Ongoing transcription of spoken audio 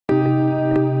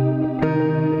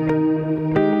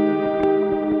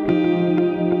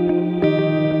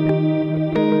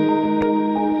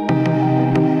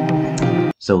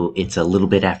So it's a little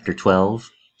bit after 12,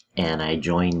 and I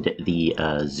joined the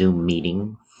Zoom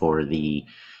meeting for the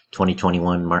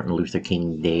 2021 Martin Luther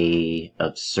King Day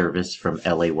of Service from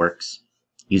LA Works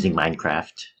using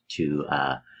Minecraft to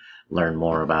learn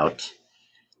more about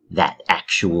that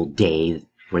actual day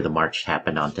where the march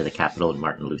happened onto the Capitol and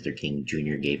Martin Luther King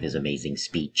Jr. gave his amazing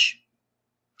speech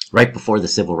right before the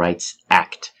Civil Rights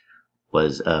Act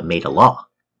was made a law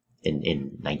in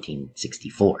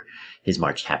 1964. His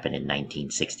march happened in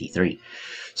 1963.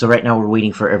 So right now we're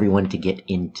waiting for everyone to get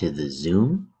into the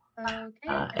Zoom,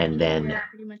 and then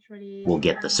we'll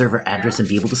get the server address and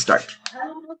be able to start.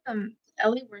 Hello, welcome to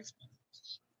LA Works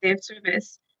Day of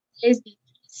Service. Today is the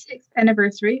 26th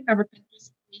anniversary of our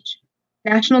country's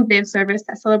National Day of Service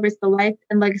that celebrates the life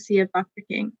and legacy of Dr.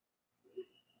 King.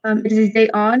 It is a day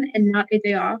on and not a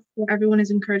day off, where everyone is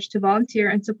encouraged to volunteer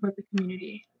and support the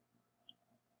community.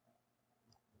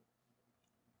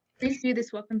 Please view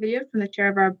this welcome video from the chair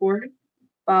of our board,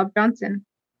 Bob Johnson.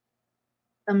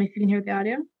 Tell me if you can hear the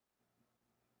audio.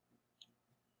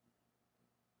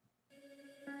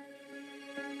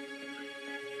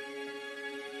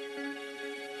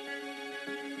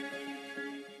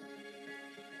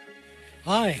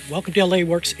 Hi, welcome to LA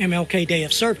Works MLK Day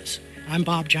of Service. I'm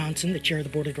Bob Johnson, the chair of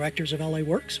the board of directors of LA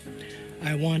Works.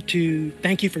 I want to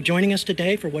thank you for joining us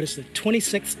today for what is the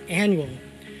 26th annual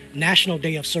National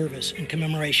Day of Service in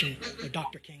commemoration of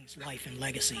Dr. King's life and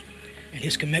legacy and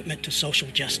his commitment to social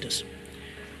justice.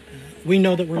 We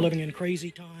know that we're living in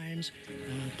crazy times,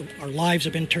 our lives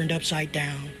have been turned upside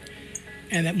down,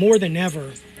 and that more than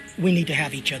ever, we need to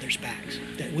have each other's backs,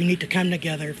 that we need to come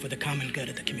together for the common good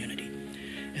of the community.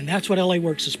 And that's what LA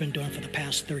Works has been doing for the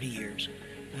past 30 years,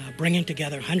 bringing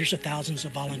together hundreds of thousands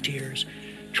of volunteers,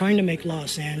 trying to make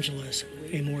Los Angeles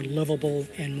a more livable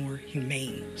and more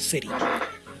humane city.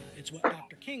 It's what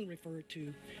Dr. King referred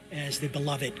to as the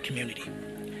beloved community.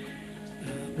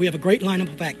 We have a great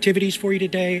lineup of activities for you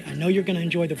today. I know you're going to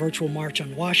enjoy the virtual March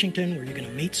on Washington, where you're going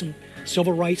to meet some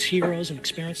civil rights heroes and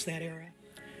experience that era.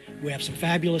 We have some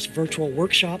fabulous virtual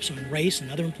workshops on race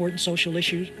and other important social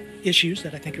issues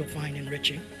that I think you'll find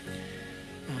enriching.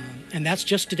 And that's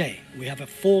just today. We have a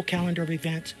full calendar of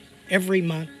events every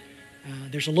month.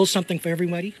 There's a little something for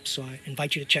everybody, so I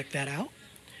invite you to check that out.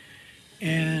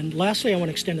 And lastly, I want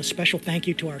to extend a special thank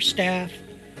you to our staff.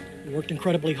 We worked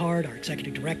incredibly hard, our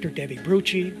executive director, Debbie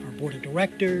Brucci, our board of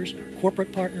directors, our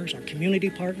corporate partners, our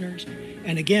community partners.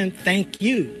 And again, thank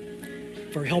you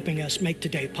for helping us make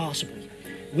today possible.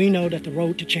 We know that the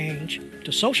road to change,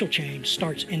 to social change,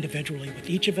 starts individually with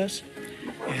each of us,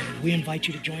 and we invite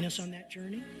you to join us on that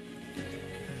journey.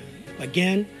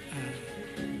 Again,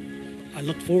 I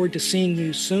look forward to seeing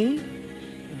you soon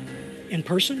in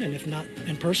person, and if not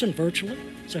in person, virtually.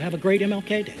 So have a great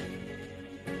MLK Day.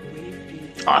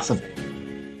 Awesome.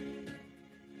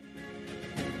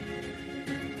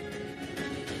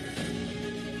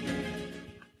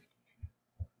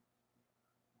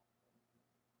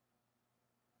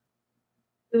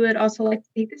 We would also like to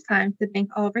take this time to thank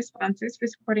all of our sponsors for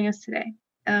supporting us today.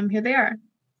 Here they are.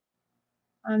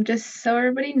 Just so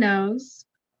everybody knows,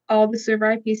 all the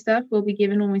server IP stuff will be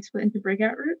given when we split into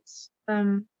breakout groups.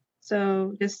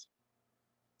 So just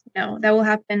know that will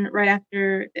happen right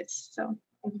after this. So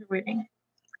thank you for waiting.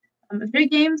 Video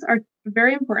games are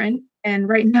very important, and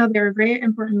right now they're a very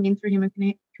important means for human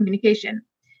communication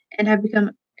and have become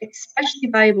especially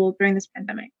valuable during this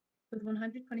pandemic. With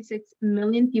 126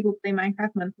 million people play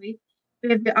Minecraft monthly, we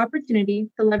have the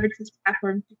opportunity to leverage this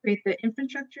platform to create the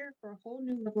infrastructure for a whole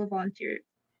new level of volunteers.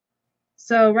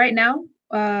 So right now,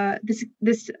 this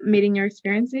meeting you're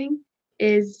experiencing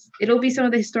it'll contain some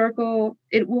of the historical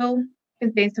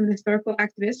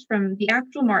activists from the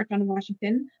actual March on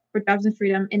Washington for Jobs and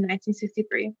Freedom in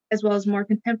 1963, as well as more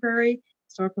contemporary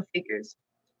historical figures,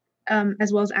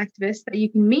 as well as activists that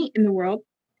you can meet in the world,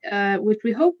 which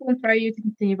we hope will inspire you to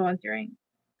continue volunteering,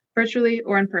 virtually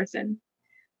or in person.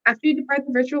 After you depart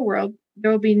the virtual world,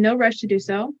 there will be no rush to do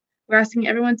so. We're asking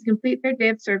everyone to complete their day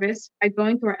of service by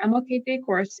going to our MLK Day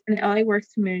course in the LA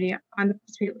Works community on the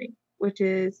Participate link, which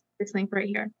is this link right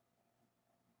here,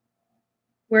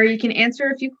 where you can answer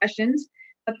a few questions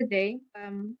of the day,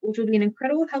 which will be an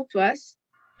incredible help to us.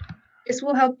 This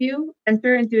will help you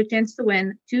enter into a chance to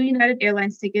win 2 United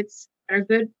Airlines tickets that are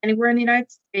good anywhere in the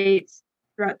United States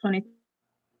throughout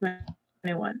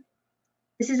 2021.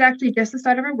 This is actually just the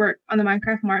start of our work on the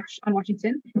Minecraft March on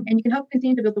Washington, and you can help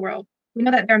continue to build the world. We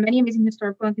know that there are many amazing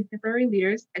historical and contemporary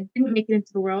leaders that didn't make it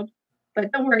into the world, but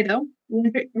don't worry though, we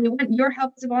want your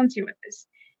help as a volunteer with this.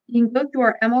 You can go to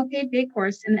our MLK Day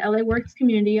course in the LA Works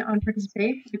community on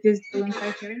Participate, which is the link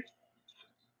right here.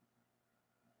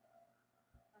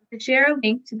 to share a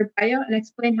link to their bio and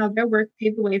explain how their work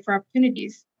paved the way for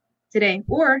opportunities today,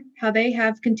 or how they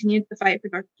have continued the fight for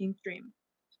Dr. King's dream.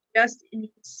 Just and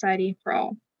equal society for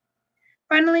all.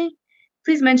 Finally,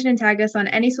 please mention and tag us on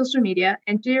any social media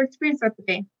and share your experience throughout the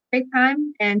day. Take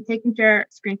time and take and share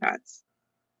screenshots.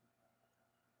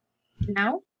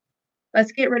 Now,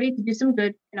 let's get ready to do some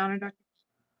good and honor Dr.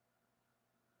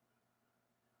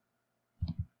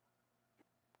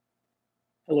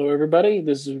 Hello, everybody.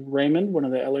 This is Raymond, one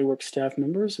of the LA Works staff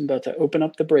members. I'm about to open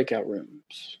up the breakout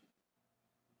rooms.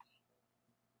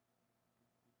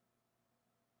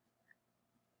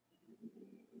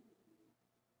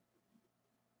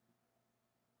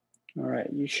 All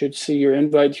right, you should see your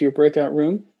invite to your breakout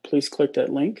room. Please click that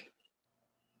link.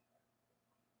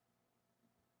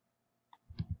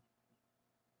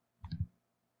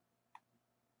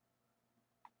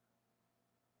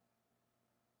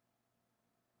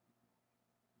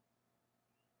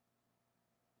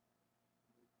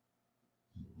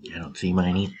 I don't see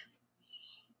mine either.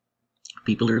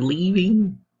 People are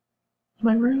leaving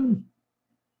my room.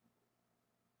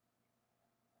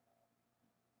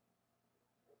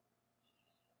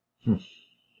 Well,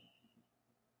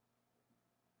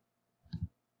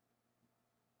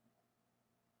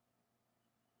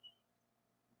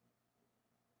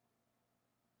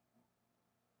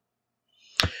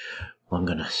 I'm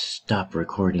gonna stop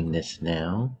recording this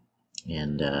now,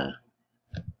 and I'll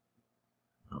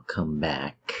come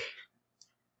back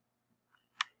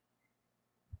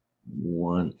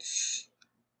once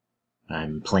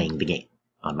I'm playing the game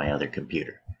on my other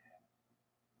computer.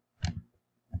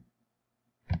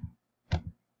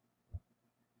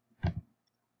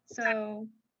 So,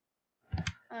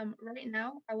 right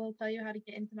now, I will tell you how to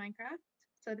get into Minecraft,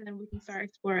 so then we can start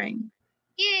exploring.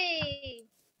 Yay!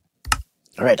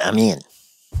 All right, I'm in.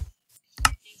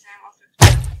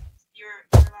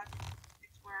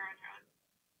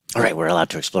 All right, we're allowed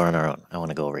to explore on our own. I want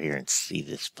to go over here and see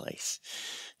this place.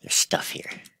 There's stuff here.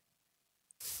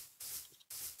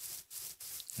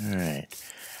 All right.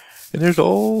 And there's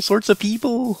all sorts of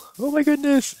people. Oh my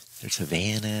goodness. There's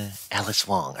Havana, Alice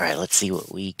Wong. All right, let's see what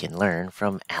we can learn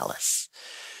from Alice.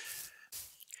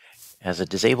 As a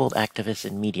disabled activist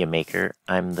and media maker,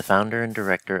 I'm the founder and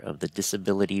director of the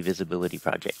Disability Visibility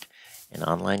Project, an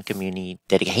online community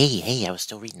dedicated. I was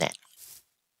still reading that.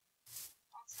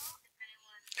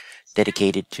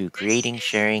 Dedicated to creating,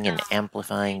 sharing, and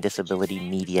amplifying disability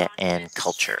media and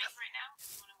culture.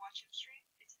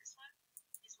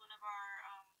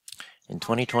 In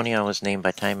 2020, I was named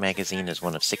by Time magazine as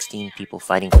one of 16 people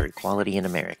fighting for equality in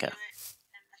America.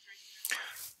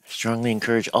 I strongly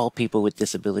encourage all people with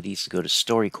disabilities to go to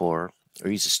StoryCorps or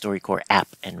use the StoryCorps app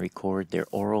and record their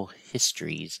oral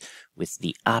histories with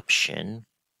the option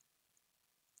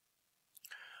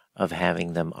of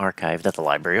having them archived at the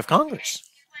Library of Congress.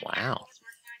 Wow.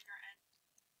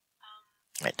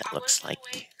 Right, that looks like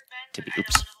to be,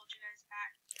 oops.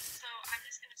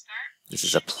 This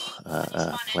is a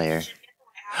player.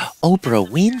 Oprah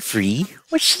Winfrey?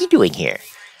 What's she doing here?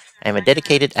 I am a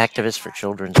dedicated activist for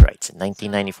children's rights. In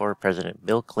 1994, President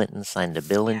Bill Clinton signed a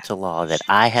bill into law that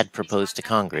I had proposed to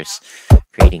Congress,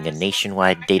 creating a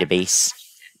nationwide database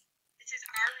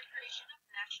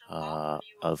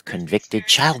of convicted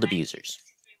child abusers.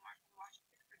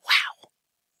 Wow.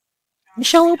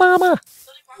 Michelle Obama!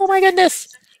 Oh my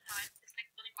goodness!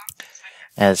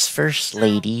 As First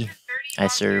Lady, I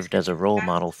served as a role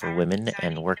model for women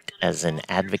and worked as an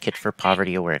advocate for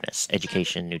poverty awareness,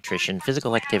 education, nutrition,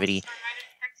 physical activity,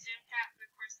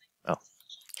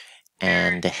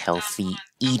 and healthy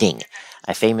eating.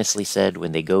 I famously said,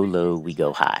 when they go low, we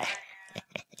go high.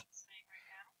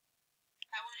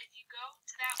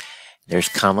 There's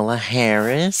Kamala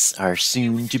Harris, our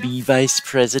soon-to-be vice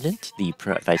president, the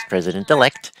vice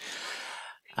president-elect.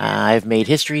 I've made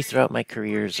history throughout my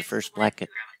career as the first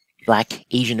Black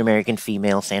Asian American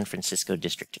female San Francisco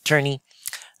District Attorney,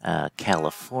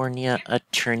 California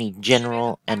Attorney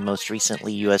General, and most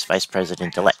recently U.S. Vice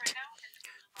President-elect.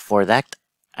 Before that,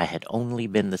 I had only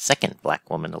been the second Black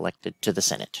woman elected to the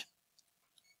Senate.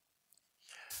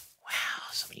 Wow,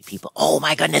 so many people. Oh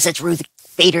my goodness, it's Ruth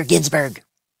Bader Ginsburg.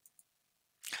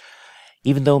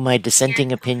 Even though my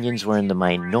dissenting opinions were in the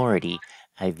minority,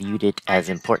 I viewed it as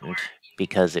important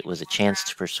because it was a chance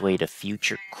to persuade a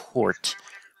future court.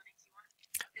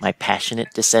 My passionate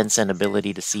dissents and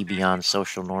ability to see beyond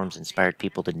social norms inspired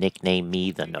people to nickname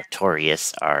me the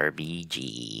Notorious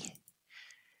RBG.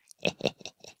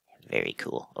 Very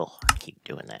cool. Oh, I keep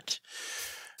doing that.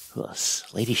 Who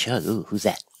else? Lady Shug. Ooh, who's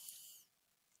that?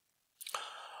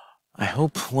 I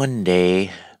hope one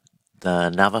day the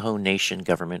Navajo Nation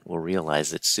government will realize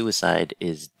that suicide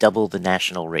is double the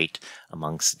national rate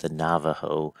amongst the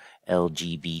Navajo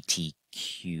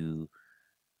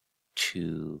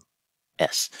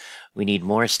LGBTQ2S. We need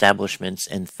more establishments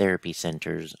and therapy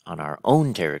centers on our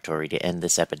own territory to end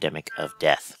this epidemic of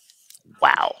death.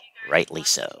 Wow, rightly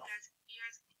so.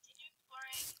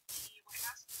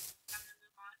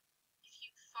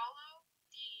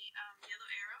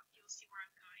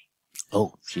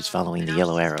 Oh, she's following the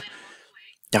yellow arrow.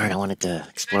 Darn, I wanted to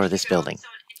explore this building.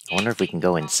 I wonder if we can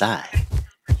go inside.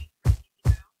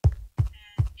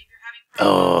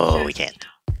 Oh, we can't.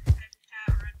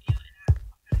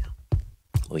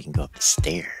 We can go up the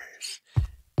stairs.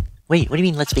 Wait, what do you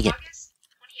mean, let's begin?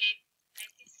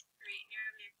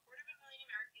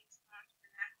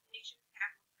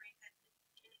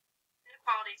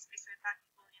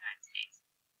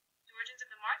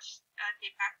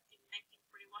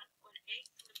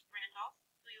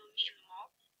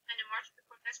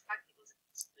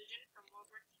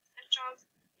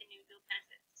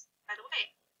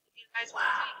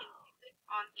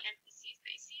 On the NPCs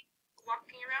that you see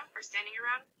walking around or standing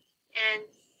around, and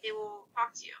they will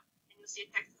talk to you, and you'll see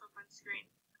a text up on the screen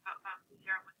about who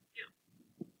they are and what they do.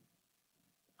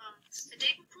 The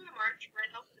day before the march,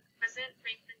 Randolph met President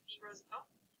Franklin D. Roosevelt,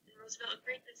 and Roosevelt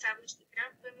agreed to establish the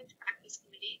Fair Employment Practice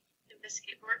Committee to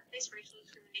investigate workplace racial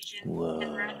discrimination,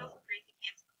 and Randolph agreed to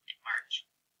cancel the march.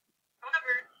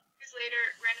 However, years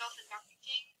later, Randolph and Dr.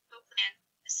 King co-planned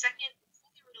a second,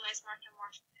 fully realized march on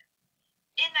Washington.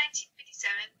 In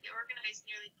 1957, they organized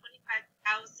nearly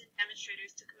 25,000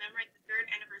 demonstrators to commemorate the third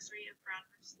anniversary of Brown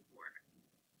versus the Board.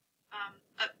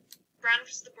 Brown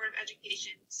versus the Board of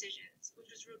Education decisions, which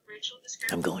was ruled racial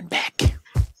discrimination. I'm going back.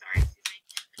 Sorry, excuse me.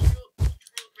 Which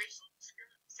ruled racial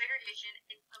segregation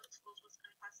in public schools was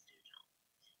unconstitutional.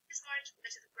 This march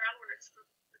led to the groundwork for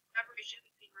the collaboration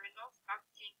between Randolph, Dr.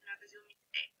 King, and others you'll meet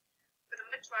today. For the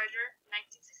much larger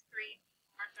 1963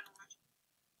 march on Washington.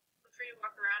 Feel free to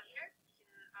walk around here.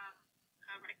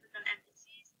 Right-click on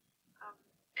NPCs,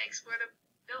 explore the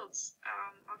builds.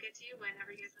 I'll get to you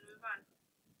whenever you guys want to move on.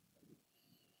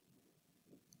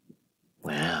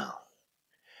 Wow.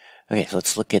 Okay, so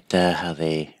let's look at how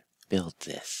they built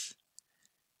this.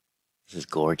 This is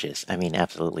gorgeous. I mean,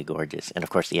 absolutely gorgeous. And of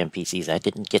course, the NPCs, I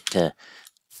didn't get to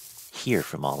hear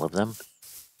from all of them.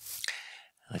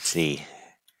 Let's see.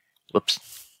 Whoops.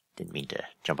 Didn't mean to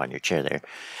jump on your chair there.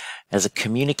 As a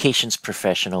communications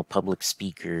professional, public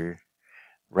speaker,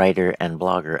 writer, and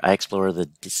blogger, I explore the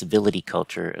disability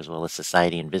culture as well as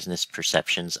society and business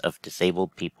perceptions of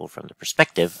disabled people from the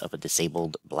perspective of a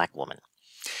disabled black woman.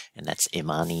 And that's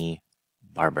Imani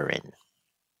Barbarin.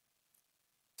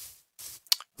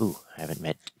 Ooh, I haven't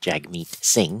met Jagmeet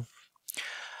Singh.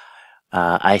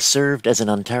 I served as an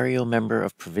Ontario member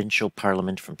of provincial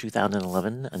parliament from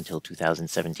 2011 until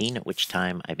 2017, at which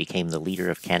time I became the leader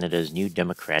of Canada's New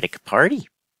Democratic Party.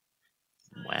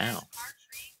 Wow.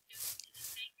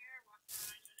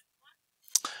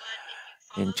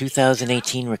 In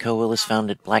 2018, Raquel Willis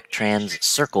founded Black Trans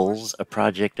Circles, a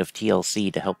project of TLC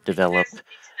to help develop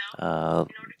the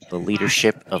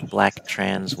leadership of Black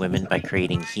trans women by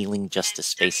creating healing justice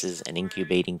spaces and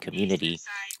incubating community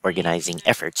organizing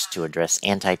efforts to address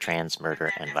anti-trans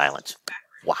murder and violence.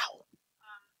 Wow.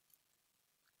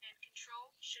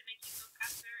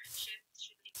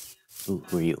 Ooh,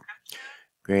 who are you?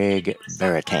 Greg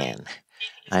Baratan.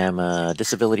 I am a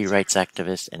disability rights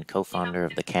activist and co-founder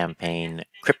of the campaign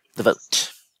Crip the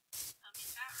Vote.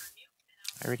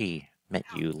 I already met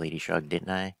you, Lady Shrug, didn't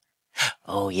I?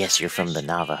 Oh, yes, you're from the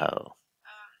Navajo.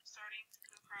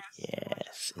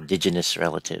 Yes, indigenous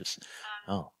relatives.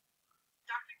 Oh,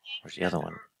 where's the other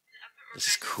one? This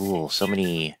is cool. So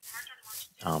many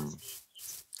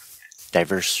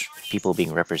diverse people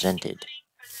being represented.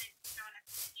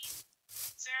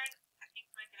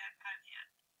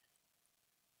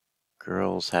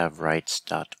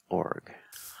 Girlshaverights.org.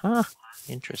 Huh,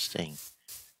 interesting.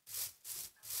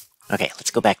 Okay,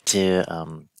 let's go back to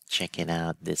checking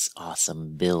out this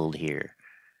awesome build here.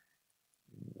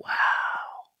 Wow.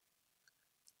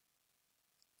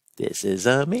 This is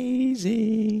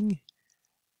amazing.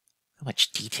 How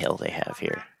much detail they have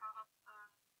here.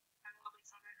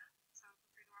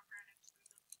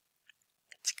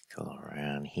 Let's go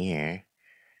around here.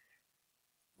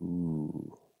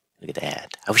 Ooh, look at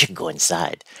that. I wish I could go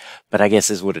inside. But I guess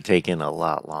this would have taken a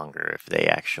lot longer if they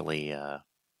actually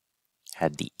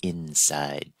had the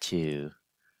inside too.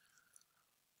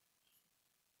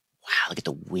 Wow, look at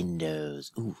the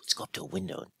windows. Ooh, let's go up to a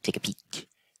window and take a peek.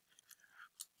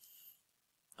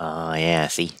 Oh, yeah,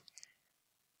 see?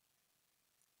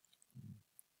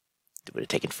 It would have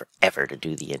taken forever to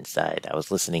do the inside. I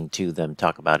was listening to them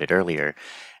talk about it earlier,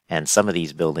 and some of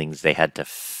these buildings they had to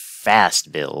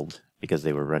fast build because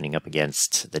they were running up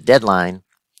against the deadline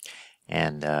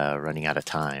and running out of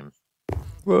time.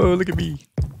 Whoa, look at me.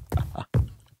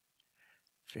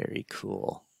 Very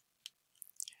cool.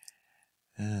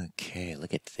 Okay,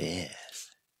 look at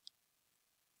this.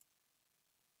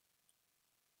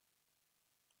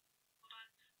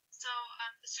 So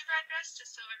the server address,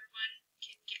 just so everyone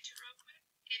can get to real quick,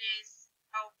 it is,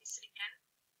 I'll be sitting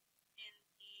in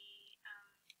the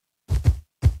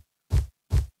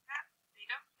app. There you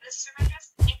go. This server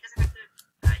address, the name doesn't have to,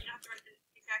 you don't have to write the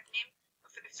exact name, but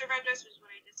for the server address, which is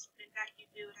what I just put in fact, you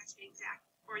do, it has to be exact,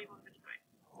 or you won't be able to do it.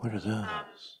 What are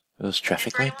those? Those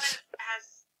traffic lights?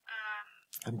 Has,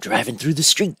 I'm driving through the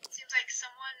street. it seems like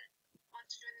someone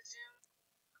wants to join the Zoom.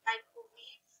 I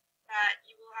believe that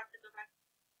you will have to go back,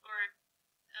 or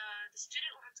the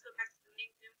student will have to go back to the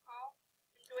main Zoom call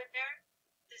and join there.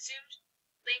 The Zoom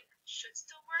link should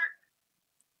still work.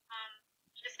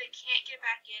 If they can't get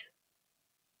back in,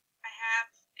 I have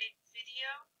a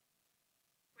video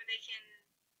where they can.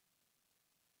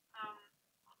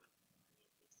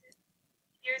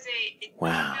 Here's a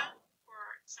Wow. video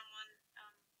for someone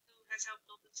who has helped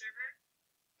build the server,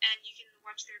 and you can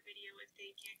watch their video if they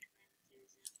can't come into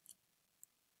Zoom.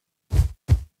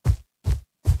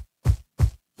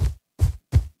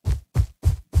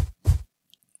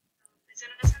 Is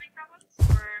anyone else having problems?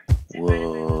 Or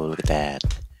Whoa, look at that.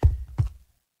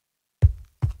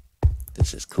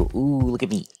 This is cool. Ooh, look at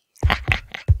me.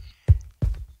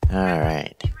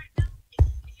 Alright. Right now, if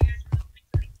you guys are hoping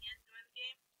that they can join the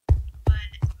game,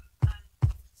 but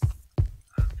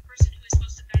the person who is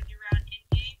supposed to guide you around in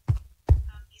game,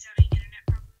 he's having internet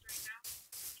problems right now.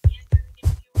 You can join the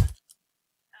game if you want.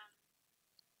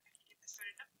 I can get this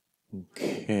started up.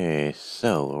 Okay,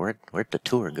 so where'd the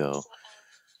tour go?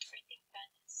 I think Ben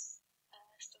is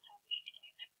still having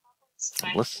internet problems, so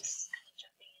I'm Let's- just kind of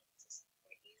jumping in to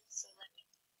support you. So let me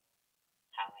know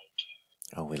how I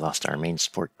can. Oh, we lost our main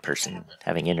support person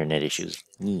having internet issues.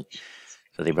 Neat.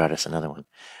 So they brought us another one.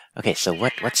 Okay, so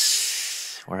where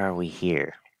are we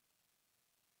here?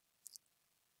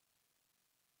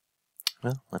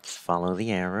 Well, let's follow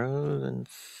the arrows and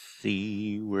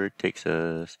see where it takes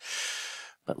us.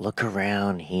 But look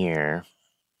around here.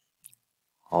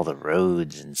 All the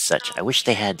roads and such. I wish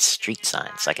they had street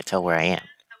signs so I could tell where I am.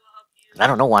 'Cause I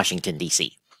don't know Washington,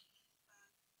 D.C.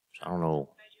 So I don't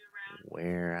know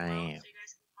where I am. So you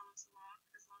guys can follow us along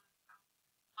with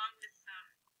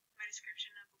my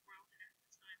description of the world and everything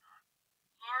that's going on.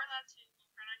 You are allowed to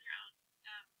run on your own.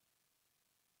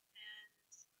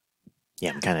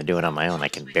 Yeah, I'm kind of doing it on my own. I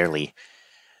can barely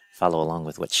follow along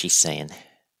with what she's saying.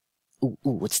 Ooh,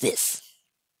 what's this?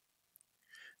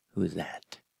 Who is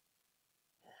that?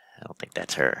 I don't think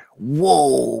that's her.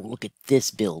 Whoa, look at this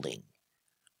building.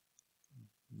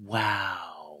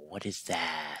 Wow, what is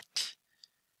that?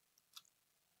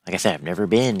 Like I said, I've never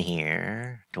been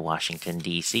here to Washington,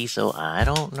 D.C., so I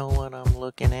don't know what I'm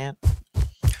looking at.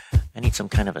 I need some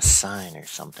kind of a sign or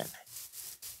something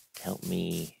to help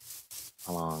me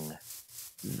along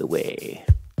the way.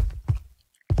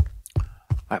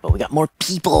 Alright, but we got more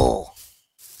people!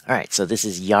 Alright, so this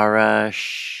is Yara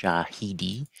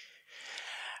Shahidi.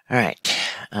 Alright,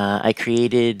 I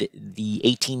created the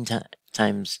 18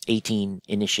 times 18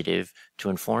 initiative to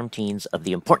inform teens of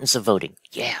the importance of voting.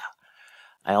 Yeah!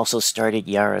 I also started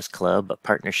Yara's Club, a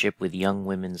partnership with Young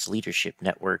Women's Leadership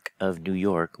Network of New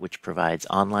York, which provides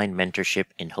online mentorship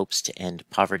in hopes to end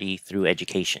poverty through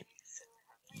education.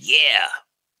 Yeah!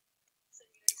 So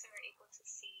you guys are able to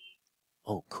see.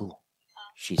 Oh, cool.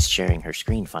 She's sharing her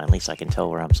screen finally so I can tell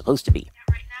where I'm supposed to be.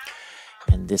 Right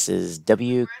now, And this is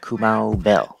W. Kumau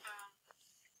Bell.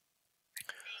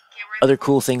 Other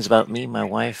cool things about me, my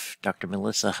wife, Dr.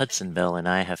 Melissa Hudson Bell, and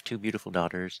I have two beautiful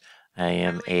daughters. I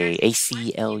am a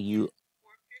ACLU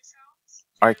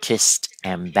Artist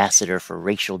Ambassador for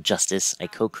Racial Justice. I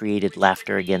co-created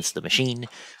Laughter Against the Machine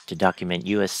to document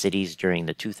U.S. cities during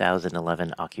the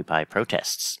 2011 Occupy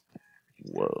protests.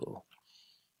 Whoa.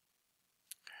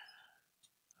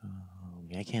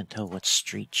 I can't tell what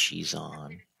street she's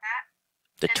on.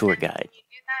 The tour guide.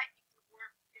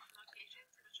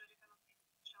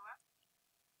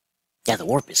 Yeah, the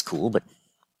warp is cool, but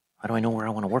how do I know where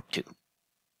I want to warp to?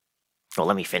 Well,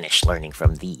 let me finish learning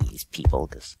from these people,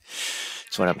 because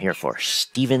that's what I'm here for.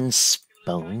 Steven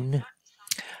Spone.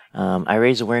 I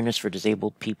raise awareness for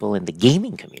disabled people in the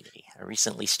gaming community. I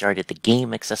recently started the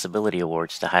Game Accessibility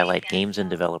Awards to highlight games and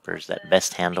developers that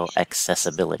best handle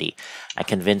accessibility. I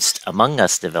convinced Among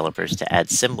Us developers to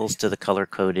add symbols to the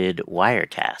color-coded wire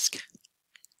task.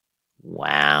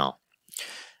 Wow.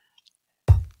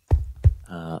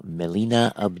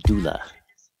 Melina Abdullah.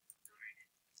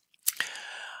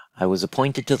 I was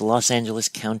appointed to the Los Angeles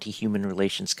County Human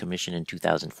Relations Commission in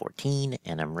 2014,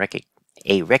 and I'm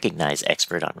a recognized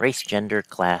expert on race, gender,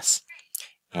 class,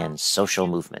 and social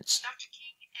movements.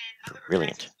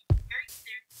 Brilliant.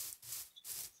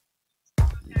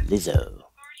 Lizzo.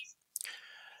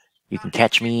 You can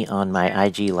catch me on my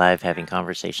IG Live having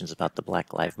conversations about the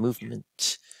Black Lives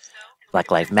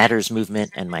Matters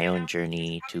movement, and my own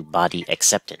journey to body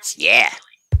acceptance. Yeah!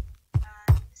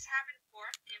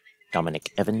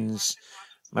 Dominic Evans.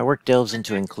 My work delves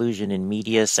into inclusion in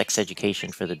media, sex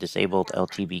education for the disabled,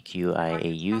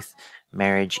 LGBTQIA youth,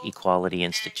 marriage, equality,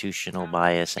 institutional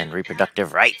bias, and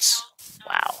reproductive rights.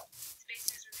 Wow.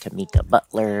 Tamika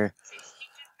Butler.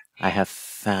 I have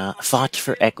fought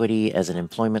for equity as an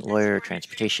employment lawyer,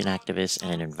 transportation activist,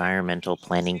 and an environmental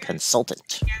planning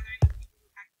consultant.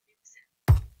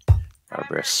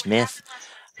 Barbara Smith.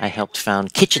 I helped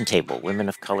found Kitchen Table, Women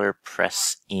of Color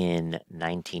Press in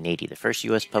 1980, the first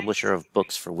U.S. publisher of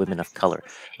books for women of color.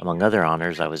 Among other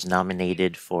honors, I was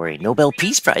nominated for a Nobel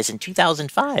Peace Prize in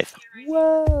 2005.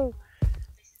 Whoa!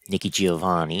 Nikki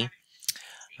Giovanni.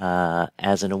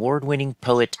 As an award-winning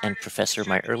poet and professor,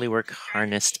 my early work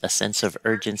harnessed a sense of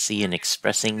urgency in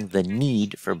expressing the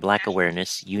need for Black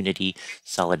awareness, unity,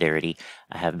 solidarity.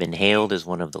 I have been hailed as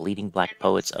one of the leading Black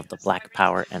poets of the Black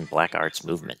Power and Black arts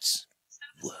movements.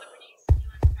 Whoa.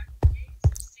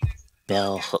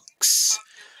 Bell Hooks.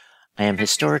 I am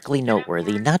historically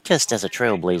noteworthy, not just as a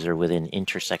trailblazer within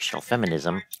intersectional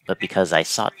feminism, but because I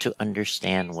sought to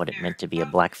understand what it meant to be a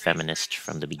Black feminist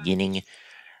from the beginning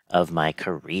of my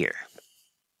career.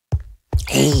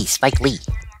 Hey, Spike Lee.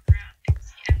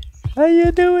 How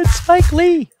you doing, Spike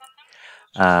Lee?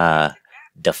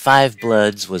 The Five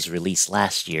Bloods was released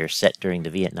last year, set during the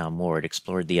Vietnam War. It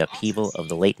explored the upheaval of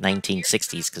the late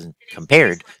 1960s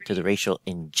compared to the racial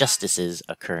injustices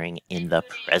occurring in the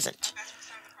present.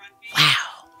 Wow.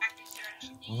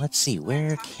 Well, let's see,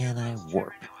 where can I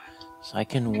warp? So I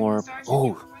can warp,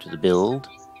 to the build.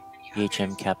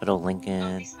 PHM, Capitol,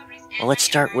 Lincoln. Well, let's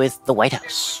start with the White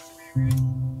House.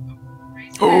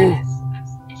 Oh!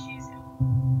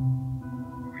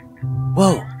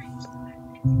 Whoa!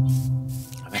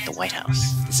 I'm at the White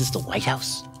House. This is the White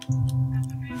House?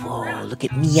 Whoa, look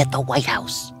at me at the White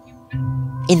House.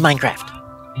 In Minecraft.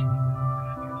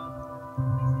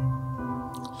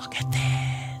 Look at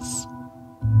this.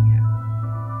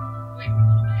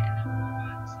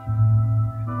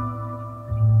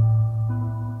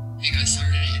 Hey guys,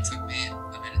 sorry it took me a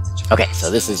minute to join. Okay, so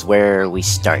this is where we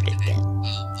started then. I'm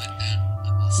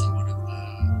also one of the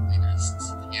leaders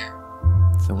here.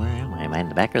 So where am I? Am I in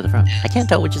the back or the front? I can't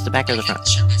tell which is the back or the front.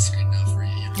 Share my screen now for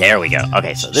you. There we go.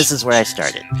 Okay, so this is where I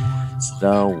started.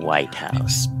 The White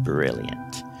House.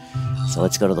 Brilliant. So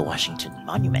let's go to the Washington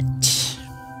Monument.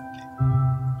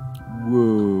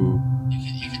 Whoa.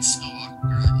 You can slow walk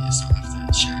around, you just don't have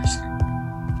to share your screen.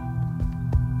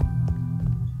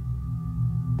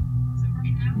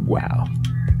 Wow.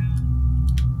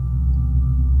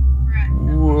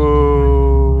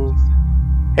 Whoa.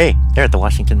 Hey, they're at the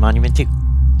Washington Monument too.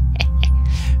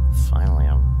 Finally,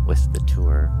 I'm with the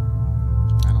tour.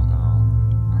 I don't know.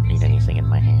 I don't need anything in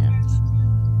my hands.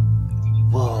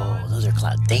 Whoa, those are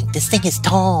clouds. This thing is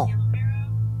tall.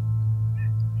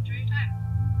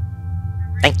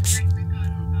 Thanks.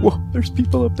 Whoa, there's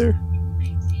people up there.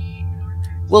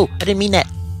 Whoa, I didn't mean that.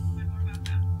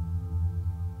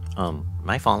 Am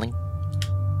I falling?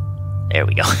 There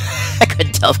we go. I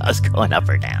couldn't tell if I was going up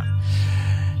or down.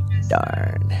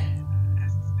 Darn.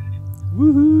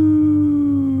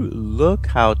 Woohoo! Look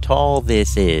how tall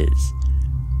this is.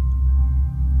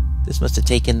 This must have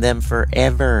taken them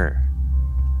forever.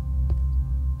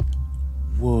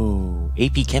 Whoa.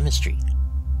 AP Chemistry.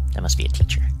 That must be a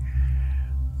teacher.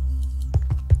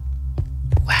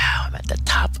 Wow, I'm at the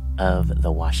top of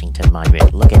the Washington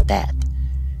Monument. Look at that.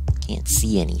 Can't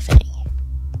see anything.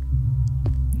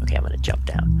 Okay, I'm gonna jump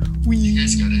down. You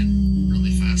guys got in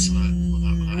really fast without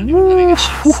having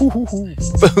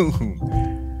issues. Boom!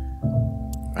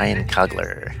 Ryan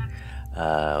Cogler.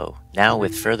 Now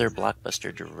with further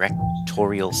blockbuster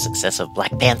directorial success of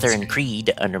Black Panther and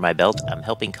Creed under my belt, I'm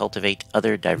helping cultivate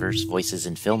other diverse voices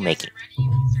in filmmaking.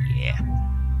 Yeah.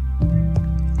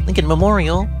 Lincoln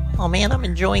Memorial. Oh man, I'm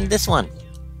enjoying this one.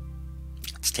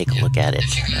 Let's take a look at it.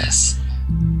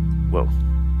 Whoa,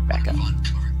 back up. Come over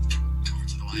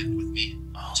to the line with me.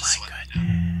 Oh my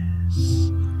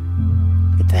goodness.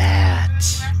 Look at that.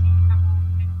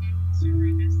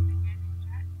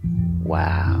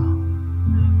 Wow.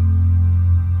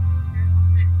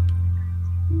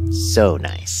 So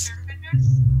nice.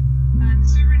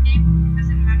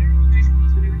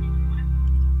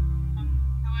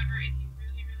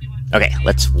 Okay,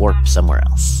 let's warp somewhere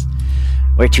else.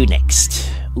 Where to next?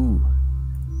 Ooh,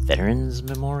 Veterans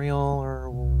Memorial or...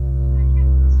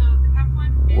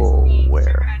 Whoa,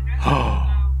 where?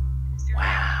 Oh,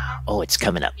 wow. Oh, it's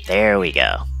coming up. There we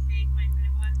go.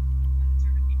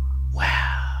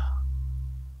 Wow.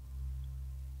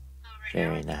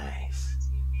 Very nice.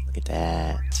 Look at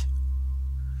that.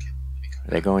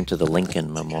 They're going to the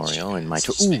Lincoln Memorial in my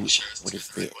tour. Ooh, what is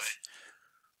this?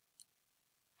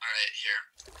 Alright,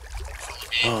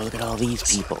 here. Oh, look at all these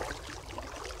people.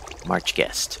 March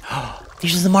guest. Oh,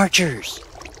 these are the marchers.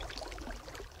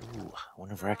 Ooh, I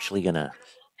wonder if we're actually gonna...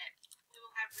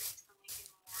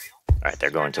 Alright, they're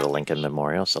going to the Lincoln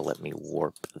Memorial, so let me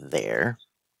warp there.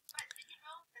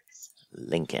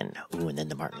 Lincoln. Ooh, and then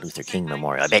the Martin Luther King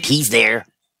Memorial. I bet he's there.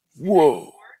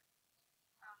 Whoa.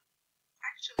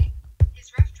 Actually,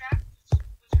 his rough draft was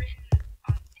written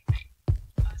on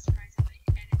midnight, surprisingly,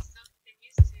 and it still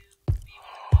continues to be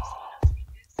one of the most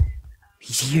speeches in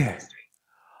He's here.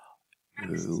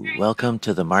 Ooh, welcome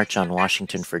to the March on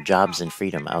Washington for Jobs and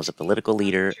Freedom. I was a political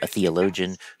leader, a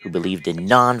theologian who believed in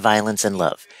nonviolence and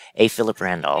love. A. Philip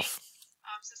Randolph,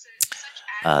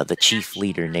 the chief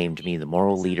leader, named me the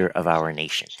moral leader of our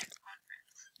nation.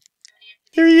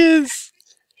 There he is.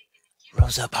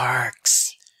 Rosa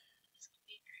Parks.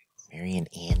 Marian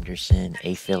Anderson,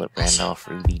 A. Philip Randolph,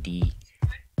 Ruby D.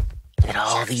 Look at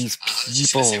all these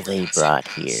people they brought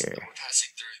here. We're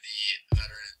passing through the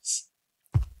Veterans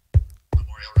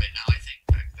Memorial right now, I think,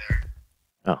 back there.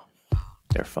 Oh,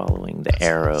 they're following the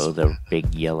arrow, the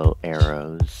big yellow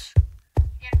arrows.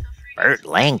 Burt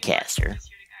Lancaster?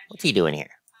 What's he doing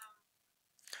here?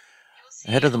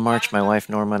 Ahead of the march, my wife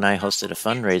Norma and I hosted a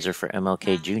fundraiser for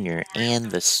MLK Jr. and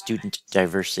the Student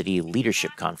Diversity Leadership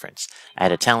Conference. I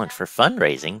had a talent for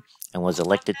fundraising and was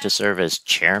elected to serve as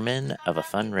chairman of a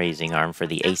fundraising arm for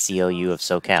the ACLU of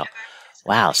SoCal.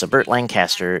 Wow, so Burt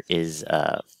Lancaster is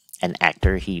an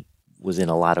actor. He was in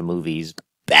a lot of movies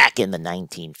back in the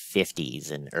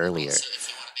 1950s and earlier.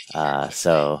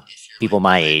 So people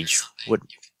my age would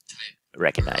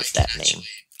recognize that name.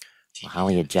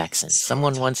 Mahalia Jackson.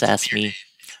 Someone once asked me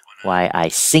why I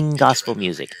sing gospel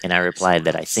music, and I replied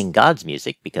that I sing God's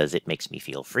music because it makes me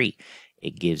feel free.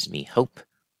 It gives me hope.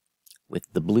 With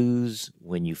the blues,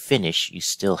 when you finish, you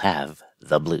still have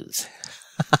the blues.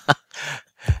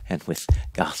 And with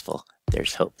gospel,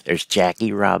 there's hope. There's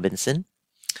Jackie Robinson.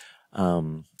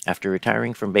 After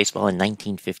retiring from baseball in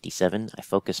 1957, I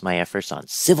focused my efforts on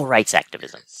civil rights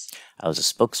activism. I was a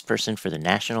spokesperson for the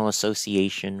National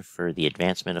Association for the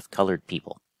Advancement of Colored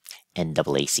People,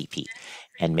 NAACP,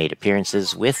 and made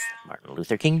appearances with Martin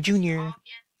Luther King Jr.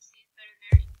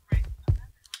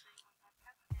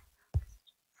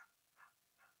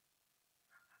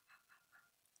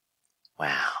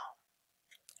 Wow.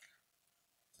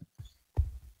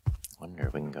 Wonder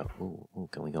if we can go. Ooh,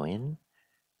 can we go in?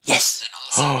 Yes!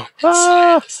 And also,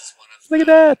 inside, this is one of look at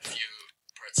the that! few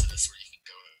parts of this where you can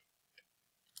go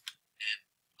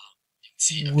and you can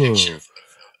see a Whoa. picture of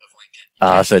Lincoln.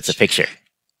 Oh, so it's a picture.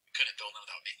 Couldn't build it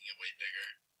without making it way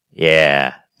bigger.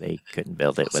 Yeah, they couldn't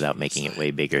build it without making it way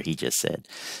bigger, he just said.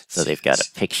 So they've got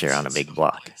a picture on a big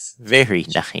block. Very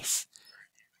nice.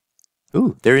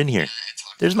 Ooh, they're in here.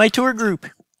 There's my tour group.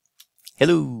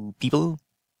 Hello, people.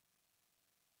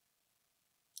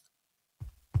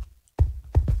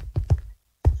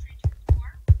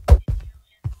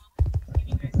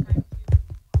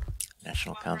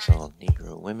 National Council of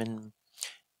Negro Women,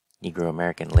 Negro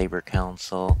American Labor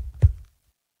Council,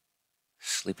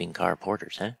 Sleeping Car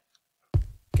Porters, huh?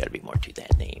 Gotta be more to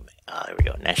that name. There we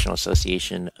go. National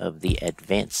Association of the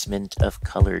Advancement of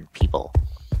Colored People.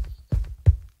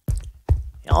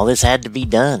 All this had to be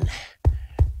done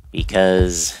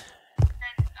because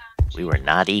we were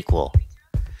not equal.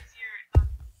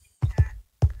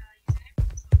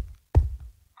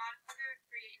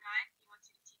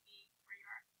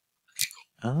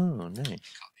 Oh, nice. Okay.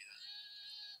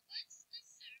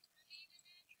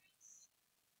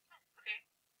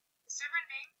 The server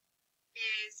name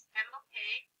is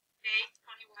MLK Day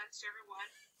 21 Server 1.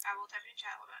 I will type in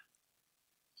chat. Hold on.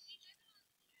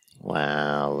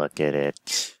 Wow, look at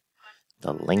it.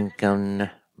 The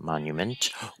Lincoln Monument.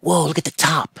 Whoa, look at the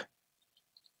top.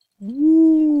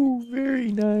 Ooh,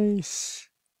 very nice.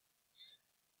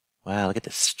 Wow, look at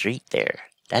the street there.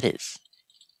 That is...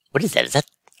 What is that? Is that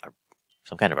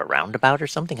some kind of a roundabout or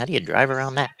something? How do you drive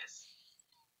around that?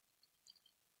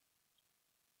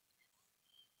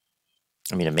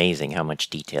 I mean, amazing how much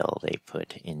detail they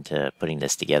put into putting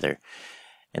this together.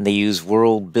 And they use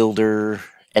World Builder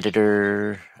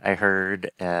Editor, I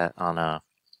heard, on a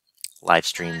live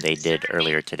stream they did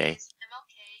earlier today.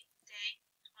 MLK Day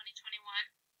 2021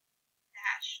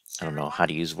 I don't know how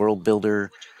to use World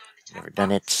Builder. Never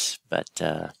done it, but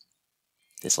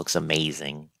this looks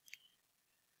amazing.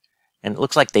 And it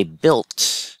looks like they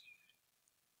built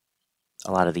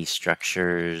a lot of these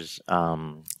structures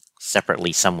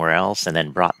separately somewhere else and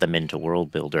then brought them into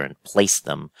World Builder and placed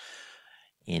them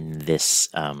in this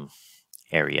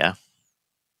area.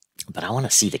 But I want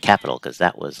to see the Capitol because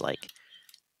that was like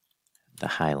the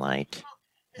highlight.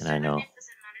 And I know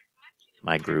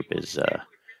my group is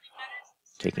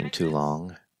taking too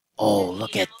long. Oh,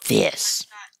 look at this.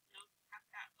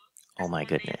 Oh my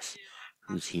goodness.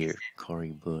 Who's here?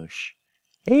 Cory Bush.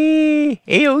 Hey,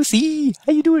 AOC,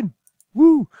 how you doing?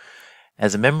 Woo!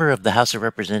 As a member of the House of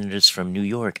Representatives from New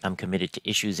York, I'm committed to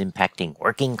issues impacting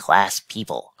working class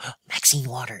people. Maxine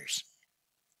Waters.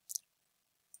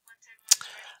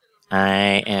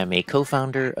 I am a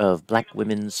co-founder of Black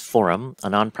Women's Forum, a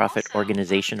nonprofit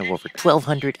organization of over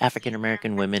 1,200 African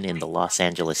American women in the Los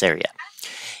Angeles area.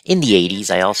 In the 80s,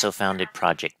 I also founded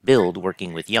Project Build,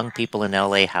 working with young people in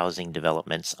LA housing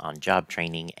developments on job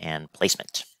training and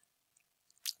placement.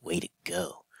 Way to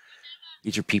go.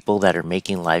 These are people that are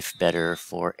making life better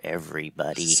for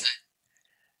everybody.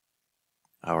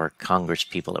 Our Congress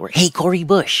people that were, hey, Cory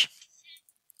Bush.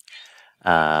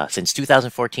 Since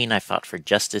 2014, I fought for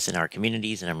justice in our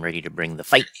communities, and I'm ready to bring the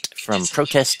fight from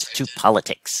protest to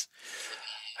politics.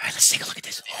 All right, let's take a look at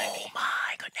this. Oh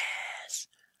my goodness.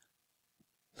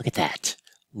 Look at that.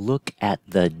 Look at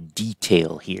the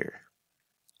detail here.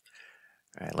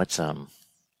 All right, let's, oh,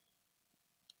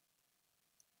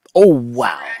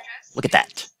 wow. Look at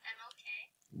that.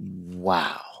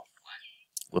 Wow.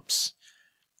 Whoops.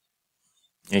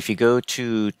 And if you go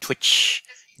to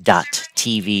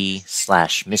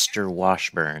twitch.tv/Mr.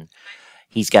 Washburn,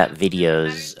 he's got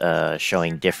videos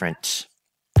showing different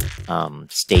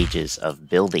stages of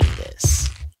building this.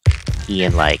 He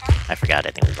and I forgot,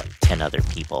 I think it was like 10 other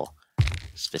people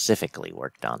specifically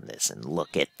worked on this. And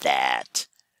look at that.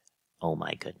 Oh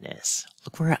my goodness.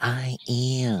 Look where I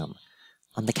am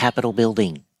on the Capitol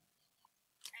building.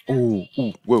 Oh,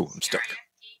 whoa, I'm stuck.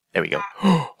 There we go.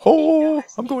 Oh,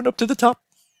 I'm going up to the top.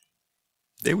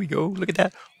 There we go. Look at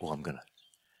that. Oh, I'm gonna.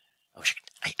 Oh, shit.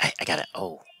 I got it.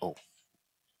 Oh.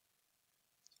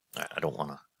 I don't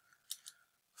want to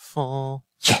fall.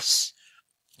 Yes.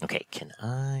 Okay, can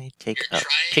I take a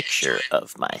picture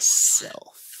of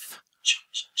myself? Show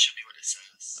me what it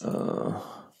says.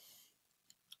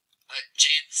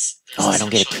 James. Oh, I don't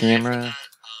get a camera.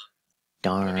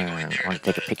 Darn. I want to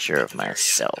take a picture of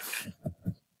myself.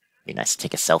 Be nice to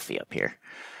take a selfie up here.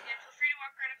 Yeah, feel free to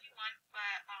walk around if you want,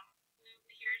 but we'll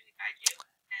be here to guide you.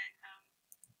 And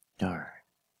Darn.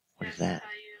 What is that?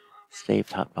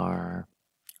 Saved hotbar,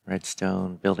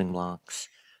 redstone, building blocks.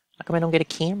 How come I don't get a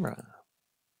camera?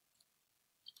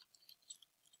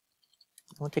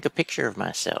 I want to take a picture of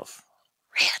myself.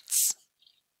 Rats.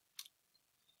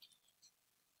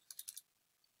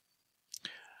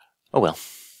 Oh well.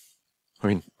 I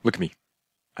mean, look at me.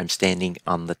 I'm standing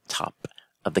on the top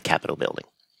of the Capitol building.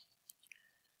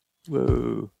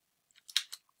 Whoa.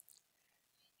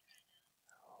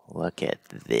 Look at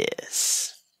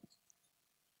this.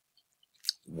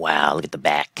 Wow, look at the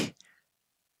back.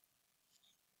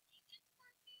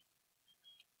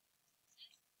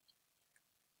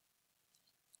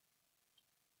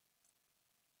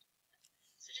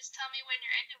 so just tell me when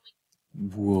you're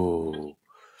ending. Whoa.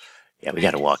 Yeah, we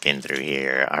gotta walk in through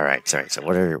here. Alright, sorry, so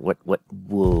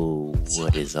whoa,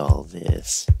 what is all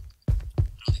this? I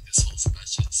don't think this whole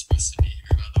section is supposed to be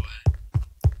here, by the way.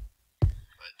 But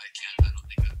I don't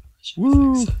think that should be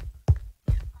Woo! fixed.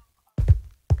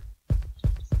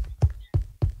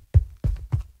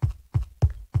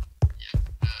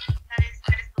 That is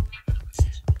the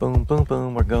link. Boom, boom,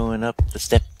 boom, we're going up the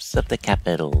steps of the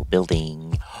Capitol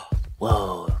building.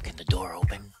 Whoa, can the door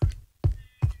open?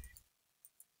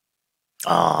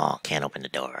 Oh, can't open the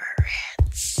door.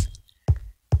 Rats.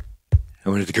 I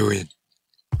wanted to go in.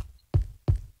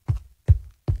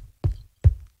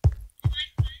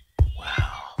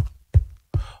 Wow.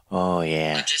 Oh,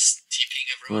 yeah. I'm just TPing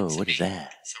everyone. Whoa, to what is me,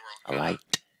 that? So we're A all caught light. up.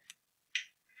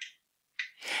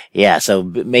 Yeah, so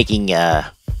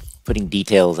putting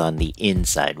details on the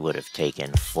inside would have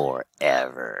taken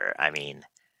forever. I mean,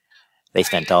 they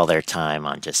spent all their time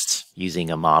on just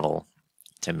using a model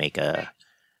to make So I think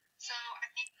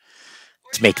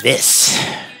to make this.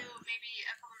 maybe a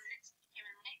couple minutes to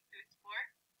explore,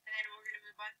 and then we're gonna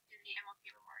move on to the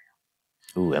MLK Memorial.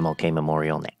 Ooh, MLK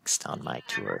Memorial next on my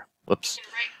tour. Whoops. You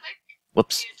can right click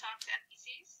Whoops. to talk to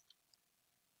NPCs.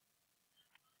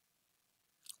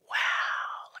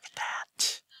 Wow, look at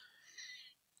that.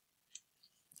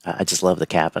 I just love the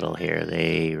Capitol here.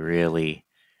 They really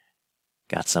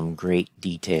Got some great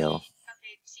detail.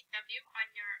 Okay, CW on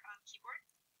your keyboard.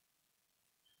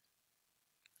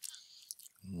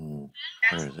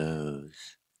 What are those?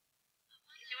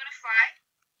 If you want to fly,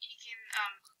 you can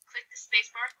click the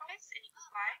spacebar twice and you can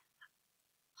fly.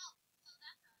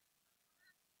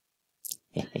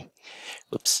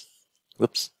 Whoops.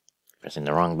 Whoops. Pressing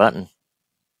the wrong button.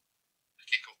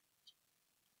 Okay, cool.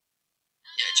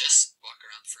 Yeah, just walk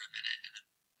around for a minute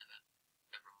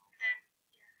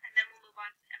And then we'll move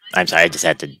on to MLK. I'm sorry, I just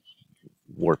had to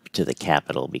warp to the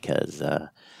Capitol because I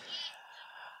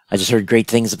just heard great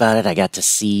things about it. I got to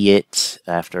see it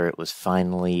after it was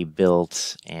finally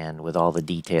built and with all the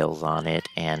details on it,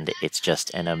 and it's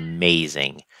just an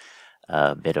amazing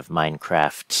bit of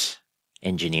Minecraft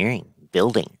engineering,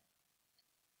 building.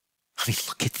 I mean,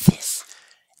 look at this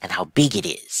and how big it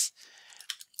is.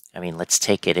 I mean, let's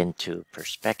take it into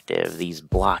perspective. These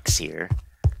blocks here.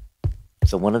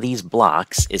 So one of these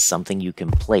blocks is something you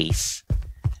can place.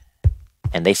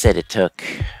 And they said it took,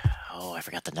 oh, I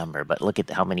forgot the number, but look at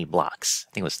how many blocks.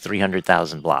 I think it was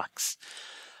 300,000 blocks.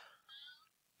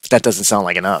 That doesn't sound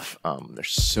like enough.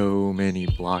 There's so many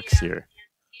blocks here.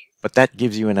 But that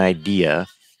gives you an idea,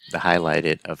 to highlight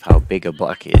it, of how big a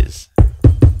block is.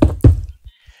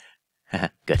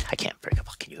 Good, I can't break a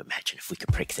block. Can you imagine if we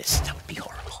could break this? That would be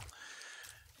horrible.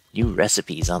 New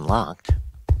recipes unlocked.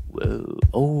 Whoa.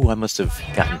 Oh, I must have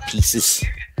gotten pieces.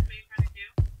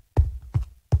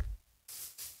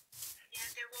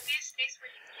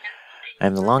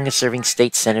 I'm the longest serving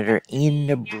state senator in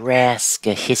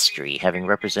Nebraska history, having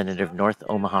represented North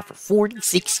Omaha for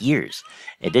 46 years.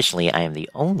 Additionally, I am the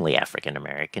only African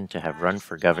American to have run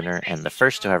for governor and the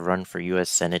first to have run for U.S.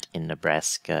 Senate in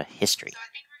Nebraska history.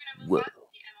 Whoa.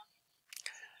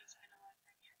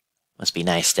 Must be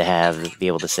nice to be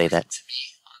able to say that.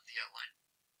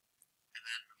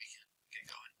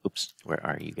 Oops, where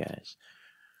are you guys?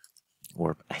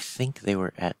 Or I think they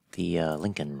were at the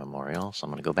Lincoln Memorial, so I'm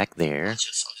going to go back there. I'll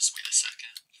just wait a second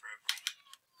for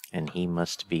everyone. And he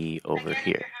must be over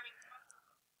here.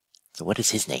 So what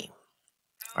is his name?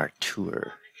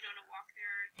 Artur.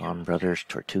 Bond Brothers,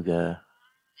 Tortuga.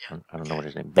 I don't know what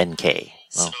his name is. Ben K.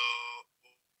 Well,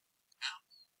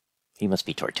 he must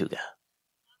be Tortuga.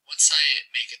 Once I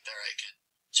make it there, I can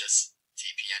just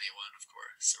TP anyone, of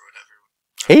course, or whatever.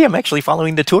 Hey, I'm actually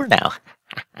following the tour now.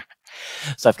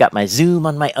 So I've got my Zoom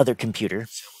on my other computer,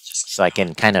 so I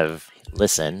can kind of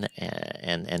listen,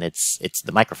 and it's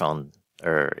the microphone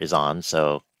is on,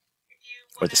 so,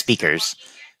 or the speakers.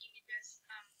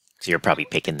 So you're probably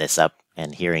picking this up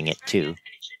and hearing it too.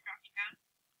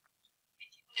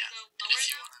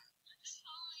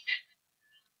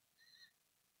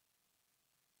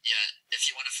 If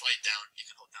you want to fly down, you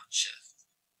can hold down shift.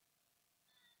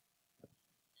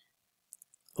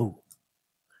 Ooh.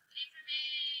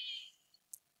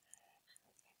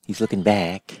 He's looking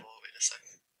back. Oh, wait a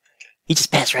second. Okay. He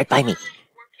just passed right by me.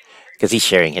 Because he's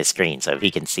sharing his screen, so if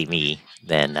he can see me,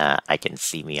 then I can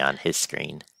see me on his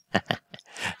screen.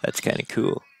 That's kind of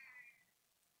cool.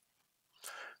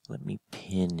 Let me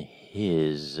pin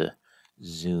his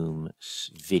Zoom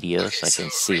video so I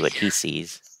can see what he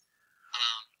sees.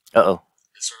 Uh-oh.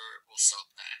 Is where we'll stop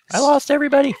next. I lost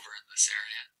everybody. Over in this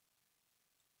area.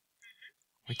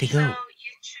 Where'd they go? So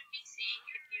you should be seeing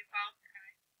if you follow.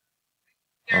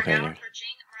 Okay, now there.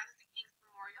 approaching Martin Luther King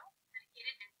Memorial,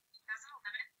 dedicated in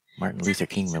 2011. Martin Luther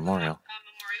King Memorial.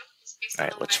 Memorial is based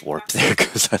Alright, on let's the warp there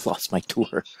because I lost my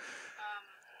tour.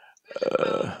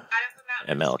 out of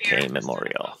the mountain MLK spirit,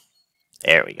 Memorial.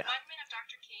 There we go. The monument of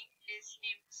Dr. King is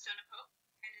named Stone of Hope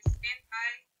and it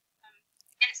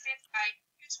stands by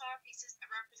two smaller pieces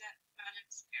that represent the mountain of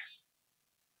despair.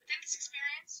 Within this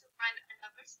experience, you'll find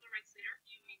another civil rights leader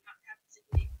you may not have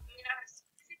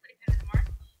specifically attended the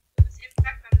march, who was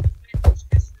impacted by the movement which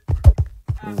is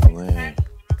the work.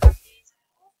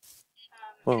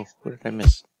 Whoa, what did I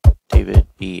miss? David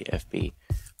B. FB.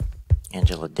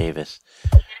 Angela Davis.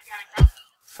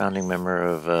 Founding member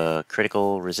of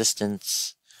Critical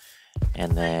Resistance.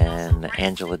 And then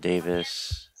Angela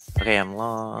Davis. Okay, I'm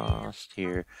lost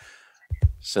here.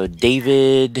 So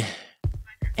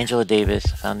Angela Davis,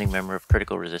 founding member of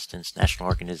Critical Resistance, national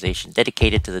organization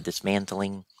dedicated to the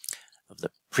dismantling of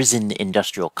the prison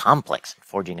industrial complex and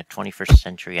forging a 21st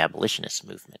century abolitionist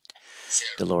movement.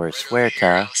 Dolores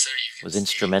Huerta was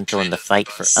instrumental in the fight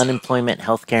for unemployment,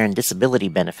 healthcare, and disability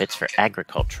benefits for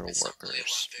agricultural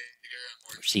workers.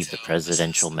 Received the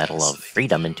Presidential Medal of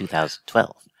Freedom in 2012.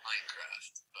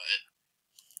 Minecraft, but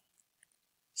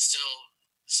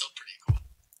still pretty cool.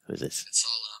 Who is this? It's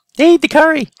all Hey,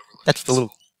 Dakari! That's the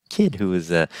little kid who was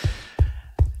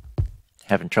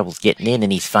having troubles getting in,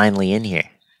 and he's finally in here.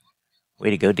 Way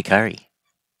to go, Dakari.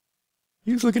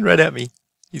 He was looking right at me.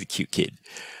 He's a cute kid.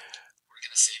 We're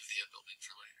gonna save the building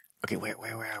for later. Okay,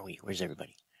 where are we? Where's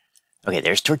everybody? Okay,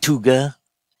 there's Tortuga.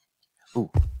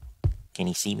 Ooh, can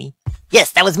he see me?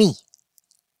 Yes, that was me.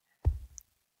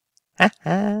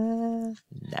 Haha,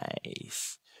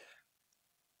 nice.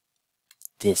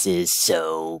 This is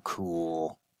so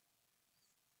cool.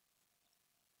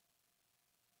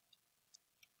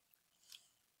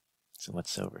 So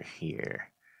what's over here?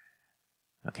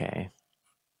 Okay.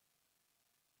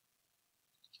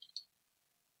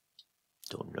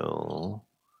 Don't know.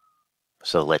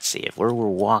 So let's see, if we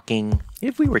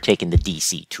were taking the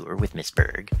DC tour with Miss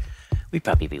Berg, we'd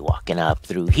probably be walking up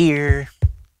through here.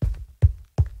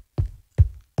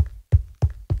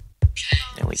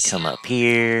 And we come up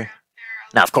here.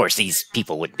 Now, of course, these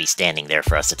people wouldn't be standing there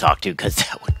for us to talk to, because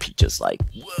that would be just like,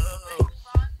 whoa.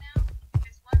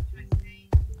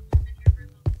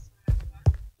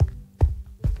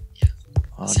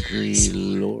 Audrey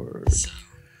Lord. So,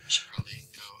 we should probably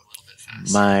go a little bit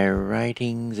faster. My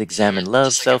writings examine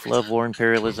love, self-love, war,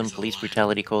 imperialism, police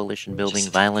brutality, coalition building,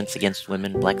 violence against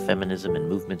women, black feminism, and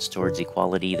movements towards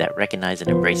equality that recognize and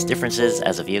embrace differences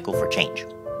as a vehicle for change.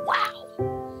 Wow.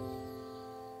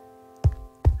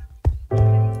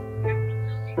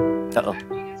 Uh-oh.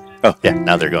 Oh, yeah,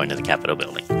 now they're going to the Capitol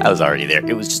building. I was already there.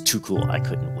 It was just too cool. I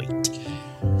couldn't wait. A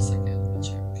second, let me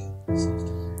check.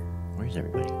 Where's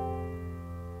everybody?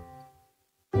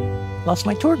 Lost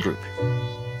my tour group.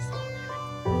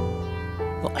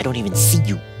 Well, I don't even see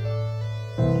you.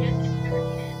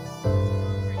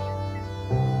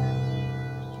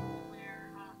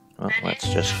 Well,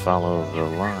 let's just follow the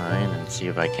line and see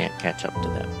if I can't catch up to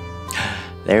them.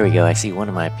 There we go. I see one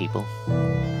of my people.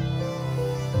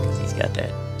 He's got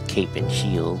that cape and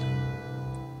shield.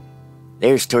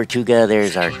 There's Tortuga.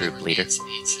 There's our group leader. Needs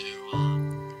me to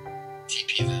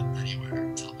TP them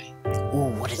anywhere. Tell me.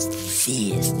 Ooh, what is this?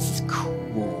 This is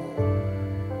cool.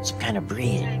 Some kind of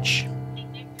bridge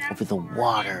over the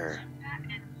water.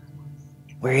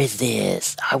 Where is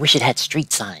this? I wish it had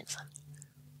street signs.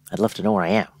 I'd love to know where I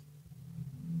am.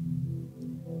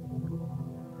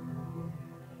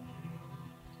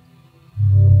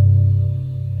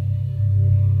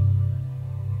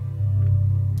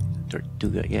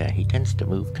 Tortuga, yeah, he tends to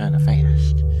move kind of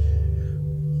fast.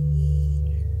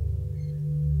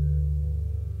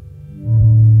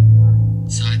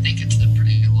 So I think it's a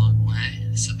pretty long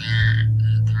way. So there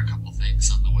are a couple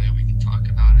things on the way we can talk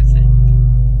about. I think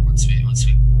once we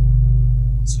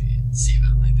see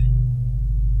them, I think.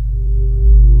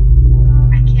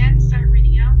 I can start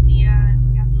reading out the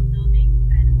Capitol building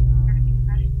and everything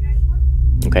about it if you guys want.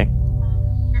 Okay.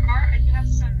 I do have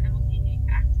some MLK Day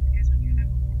facts if you guys want to hear that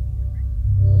before we go.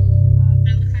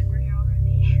 But it looks like we're here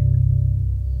already.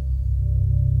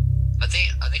 I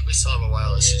think we still have a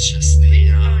while. This is just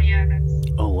the Oh yeah, that's.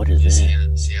 Oh, what is this?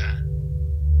 museums, yeah.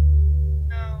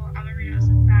 So I'm gonna read out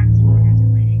some facts while you guys are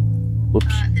waiting. Whoops.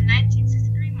 The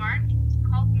 1963 March was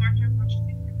called the March on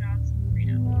Washington for God's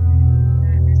freedom.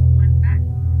 There's one fact.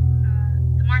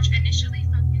 The march initially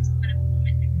focused on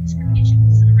employment and discrimination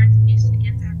and civil rights abuse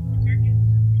against African Americans,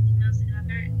 Latinos, and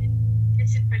other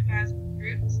disenfranchised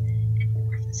groups in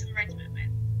support of the civil rights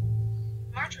movement.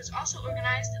 The march was also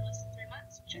organized in less than 3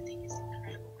 months, which I think is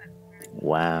incredible.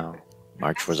 Wow.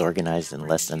 March was organized in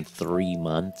less than 3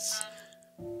 months.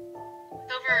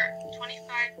 With over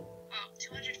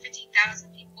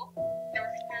 250,000 people, there were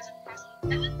figures across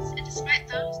the islands, and despite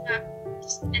those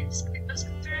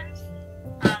concerns,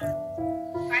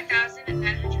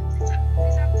 5,900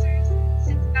 police officers,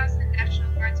 6,000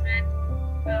 National Guardsmen,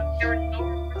 there were no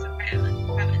reports of violence,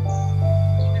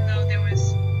 even though there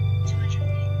was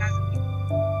 250,000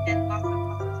 people and lots of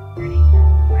security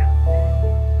and violence.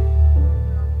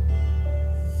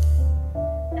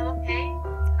 MLK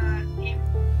came to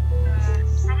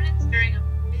prominence during a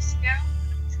Boy Scout,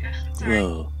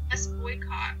 Whoa.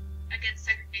 boycott against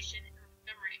segregation in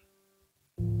Montgomery.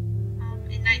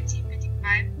 In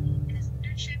 1955, in his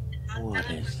leadership in What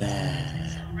Montana, is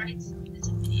that? civil rights and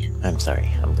disobedience. I'm sorry,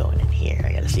 I'm going in here.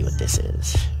 I gotta see what this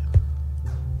is.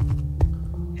 I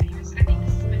think this is my favorite.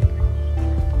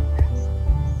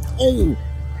 Oh!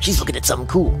 She's looking at something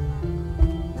cool.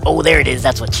 Oh, there it is.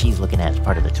 That's what she's looking at as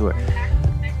part of the tour.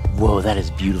 Whoa, that is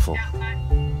beautiful.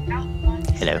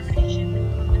 Hello.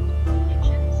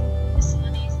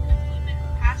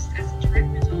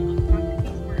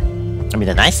 I mean,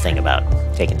 the nice thing about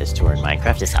taking this tour in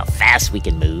Minecraft is how fast we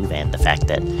can move and the fact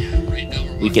that Right now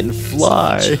we're we can walking through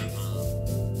fly. a bunch of,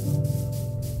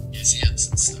 museums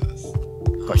and stuff.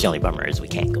 Of course, the only bummer is we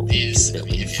can't go into These, the I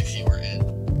mean, buildings. if you were in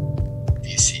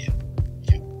DC,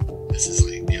 this is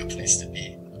like the place to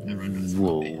be. Everyone knows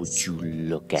Whoa, would you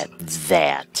look at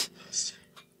that?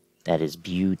 That is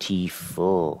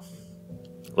beautiful.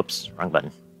 Whoops, wrong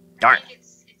button. Darn.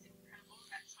 It's incredible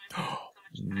that someone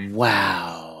put so much time.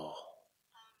 Wow.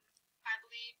 I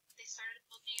believe they started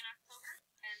building in October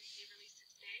and they released it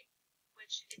today,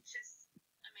 which it's just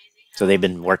amazing. So they've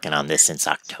been working on this since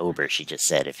October, she just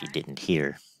said, if you didn't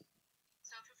hear.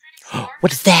 So feel free to explore.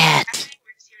 What is that?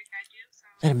 We're just here to guide you. So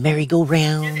Is that a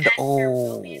merry-go-round? there Oh.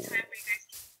 will be a time where you guys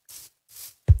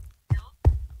can build.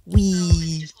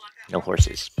 Wee. Just hold on to that No one.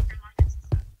 horses. Keep your markets and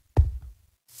stuff.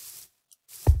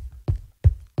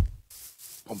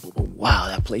 Wow,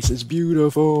 that place is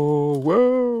beautiful.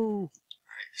 Whoa.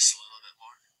 Alright, just a little bit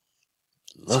more.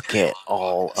 Look at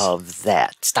all of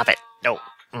that. Stop it. No. If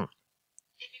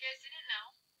you guys didn't know,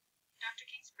 Dr.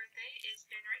 King's birthday is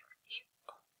January 15th.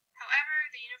 However,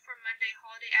 the Uniform Monday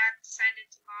Holiday Act, signed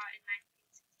into law in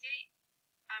 1968,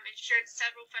 ensured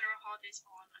several federal holidays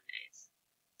fall on Mondays.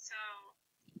 So,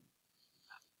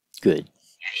 Good.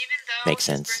 yeah, even though Makes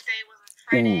his sense. birthday was on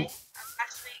Friday, Ooh.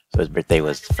 last week, So his birthday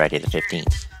was the Friday the legislature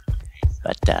 15th. ended on Monday, so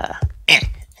But,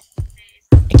 Monday is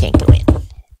I can't go in.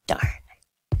 Darn.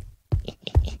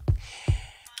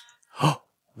 Oh,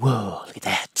 whoa, look at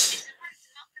that. It's important to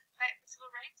note that the fight for civil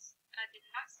rights did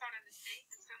not start on this day, and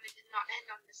certainly did not end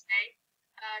on this day.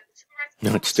 The civil rights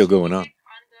No, movement it's still was going on. strategic,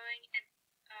 ongoing, and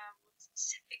with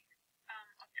specific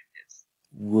objectives.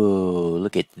 Whoa,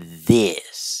 look at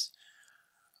this.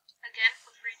 Again,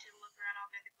 feel free to look around all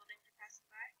the other buildings you're passing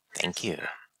by. We're Thank just, you.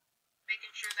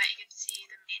 making sure that you get to see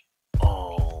the main.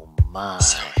 Oh, my.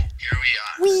 So, here we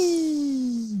are.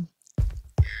 Whee!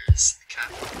 Here's the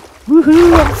Capitol.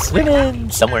 Woohoo, I'm swimming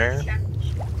somewhere.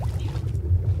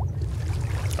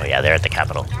 Oh, yeah, they're at the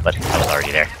Capitol, but I was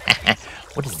already there.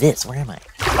 What is this? Where am I?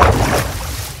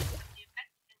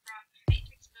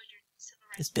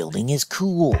 This building is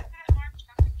cool.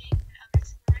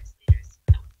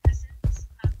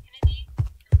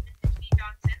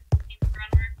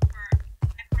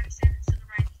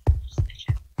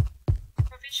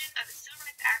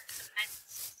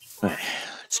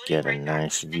 Let's get a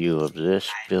nice view of this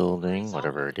building,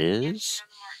 whatever it is.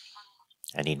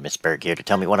 I need Miss Berg here to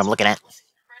tell me what I'm looking at.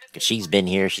 Because she's been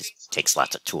here. She takes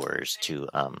lots of tours to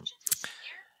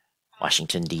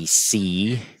Washington,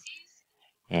 D.C.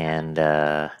 And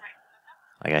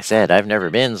like I said, I've never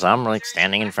been, so I'm like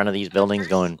standing in front of these buildings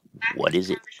going, what is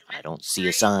it? I don't see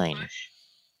a sign.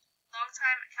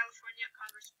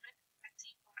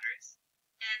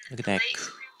 Look at that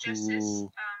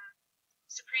cool...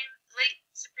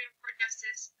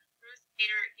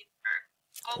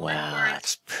 Wow,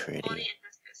 that's pretty.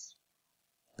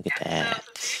 Look at that.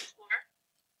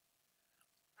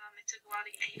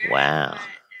 Wow.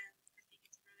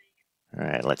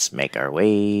 Alright, let's make our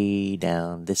way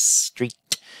down this street.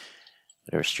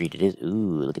 Whatever street it is.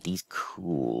 Ooh, look at these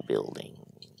cool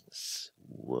buildings.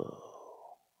 Whoa.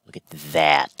 Look at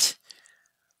that.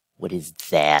 What is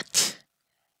that?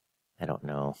 I don't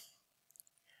know.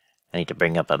 I need to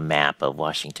bring up a map of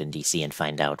Washington, D.C. and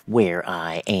find out where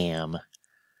I am.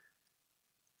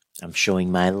 I'm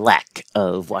showing my lack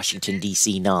of Washington,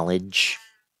 D.C. knowledge.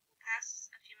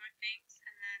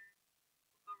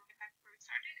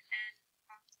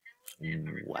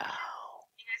 Wow.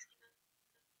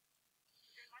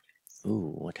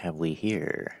 Ooh, what have we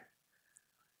here?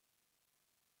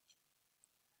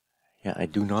 Yeah, I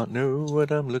do not know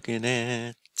what I'm looking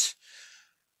at.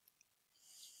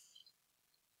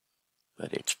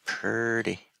 But it's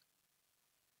pretty.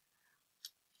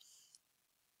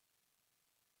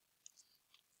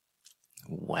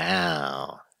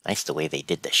 Wow. Nice the way they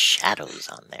did the shadows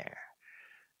on there.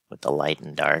 With the light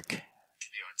and dark. Give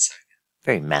me 1 second.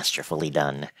 Very masterfully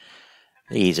done.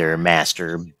 These are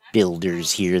master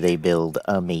builders here. They build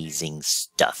amazing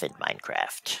stuff in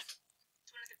Minecraft.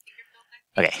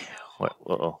 Okay.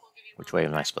 Whoa. Which way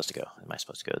am I supposed to go? Am I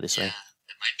supposed to go this way? It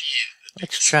might be the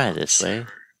Let's biggest try one on the this way. server.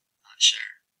 Not sure.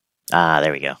 Ah,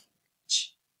 there we go.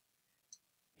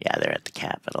 Yeah, they're at the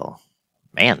Capitol.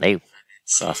 Man, they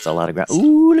crossed a lot of ground.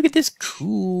 Ooh, look at this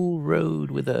cool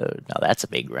road with a... Now that's a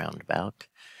big roundabout.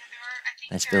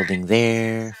 Nice building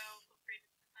there.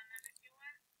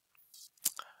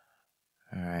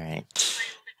 Alright.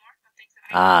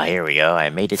 Ah, here we go. I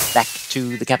made it back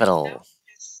to the Capitol.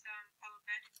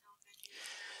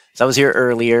 So I was here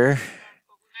earlier.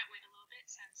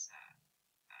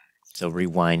 So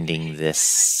rewinding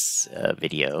this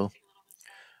video,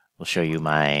 we'll show you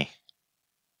my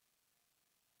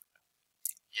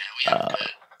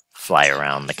fly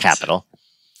around the Capitol.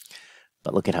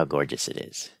 But look at how gorgeous it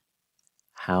is.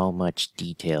 How much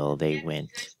detail they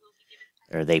went,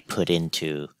 or they put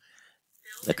into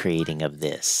the creating of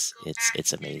this.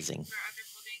 It's amazing.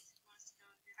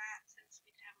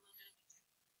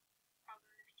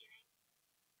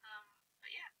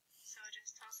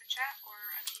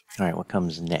 All right, what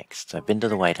comes next? I've been to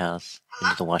the White House,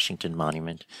 been to the Washington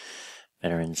Monument,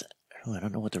 Veterans. Oh, I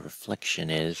don't know what the reflection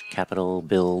is. Capitol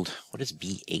build. What is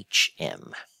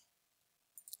BHM?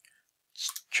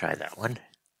 Let's try that one.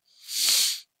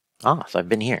 Ah, so I've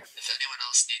been here. If anyone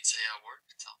else needs a word,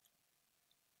 tell me.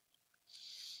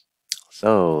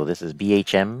 So this is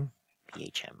BHM.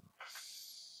 BHM.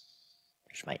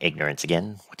 There's my ignorance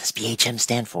again. What does BHM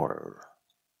stand for?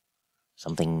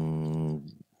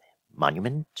 Something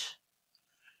monument?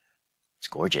 It's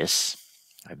gorgeous.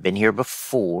 I've been here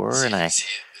before, and I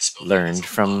learned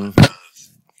from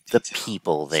the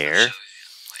people there.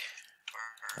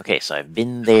 Okay, so I've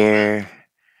been there.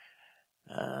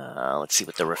 Let's see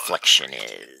what the reflection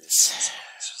is.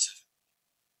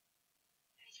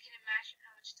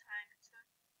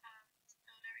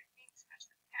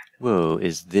 Whoa,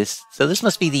 is this... So this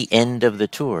must be the end of the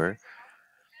tour.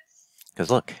 Because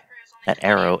look, that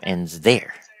arrow ends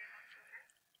there.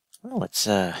 Well, let's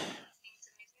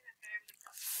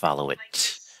follow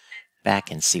it back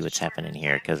and see what's happening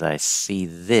here. Because I see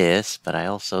this, but I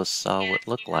also saw what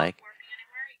looked like...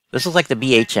 This looks like the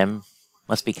BHM.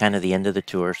 Must be kind of the end of the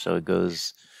tour, so it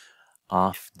goes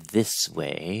off this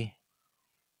way.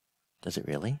 Does it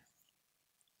really?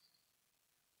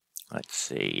 Let's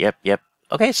see. Yep.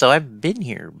 Okay, so I've been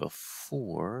here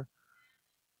before.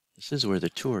 This is where the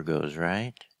tour goes,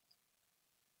 right?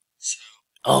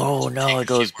 Oh, no, it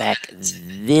goes back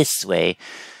this way.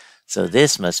 So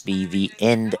this must be the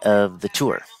end of the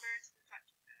tour. When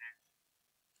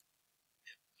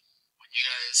you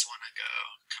guys want to go,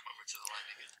 come over to the line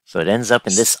again. So it ends up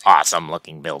in this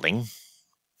awesome-looking building.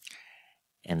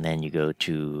 And then you go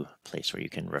to a place where you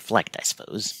can reflect, I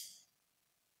suppose.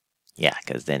 Yeah,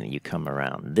 because then you come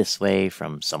around this way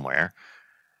from somewhere.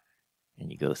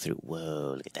 And you go through...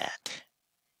 Whoa, look at that.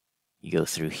 You go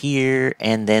through here,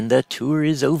 and then the tour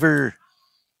is over.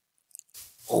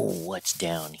 Oh, what's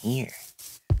down here?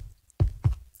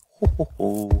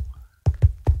 Ho.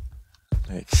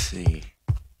 Let's see.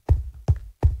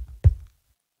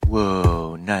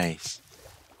 Whoa, nice.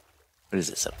 What is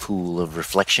this, a pool of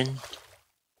reflection?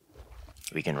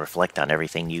 We can reflect on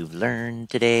everything you've learned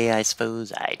today, I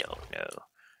suppose. I don't know.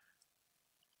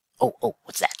 Oh,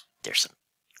 what's that? There's some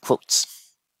quotes.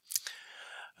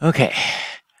 Okay.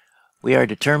 We are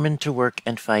determined to work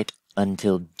and fight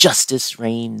until justice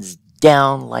rains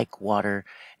down like water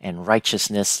and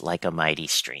righteousness like a mighty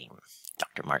stream.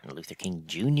 Dr. Martin Luther King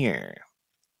Jr.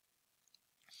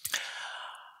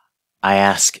 I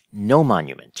ask no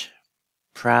monument,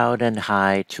 proud and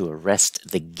high, to arrest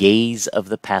the gaze of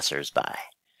the passers-by.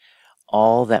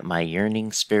 All that my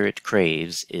yearning spirit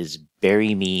craves is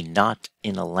bury me not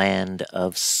in a land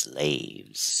of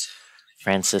slaves.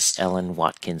 Francis Ellen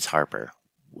Watkins Harper.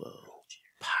 Whoa,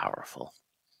 powerful.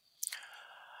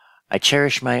 I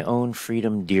cherish my own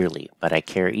freedom dearly, but I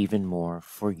care even more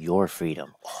for your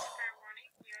freedom. Oh,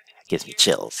 that gives me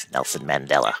chills. Nelson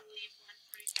Mandela.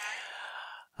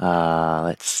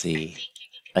 Let's see.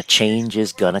 A change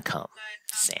is gonna come.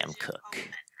 Sam Cooke.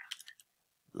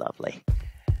 Lovely.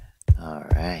 All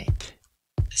right.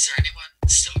 Is there anyone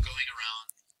still going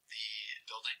around the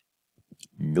building?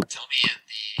 Nope. Tell me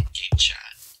in the game chat.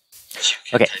 You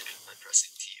can Okay. type in by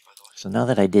pressing T, by the way. So now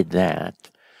that I did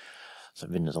that, so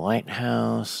I've been to the White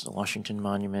House, the Washington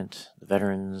Monument, the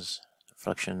Veterans, the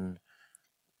Reflection,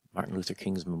 Martin Luther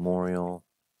King's Memorial,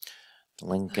 the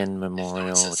Lincoln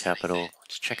Memorial, the Capitol.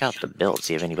 Let's check out the build,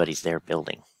 see if anybody's there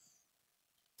building.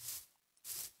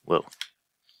 Whoa.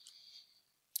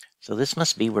 So this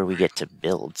must be where we get to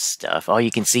build stuff. Oh,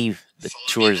 you can see the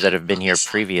tours that have been here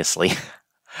previously.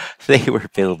 They were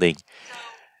building.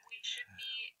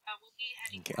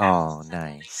 Okay. Oh,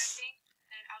 nice.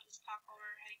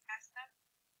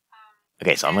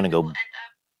 Okay, so I'm going to go...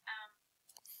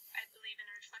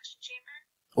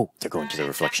 Oh, they're going to the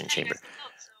reflection chamber.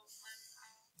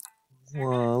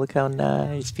 Whoa, look how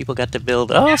nice. People got to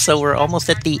build. Oh, so we're almost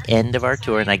at the end of our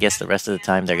tour, and I guess the rest of the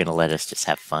time they're going to let us just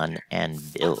have fun and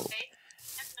build.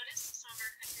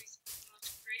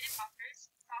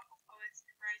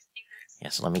 Yeah,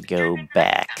 so let me go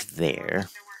back there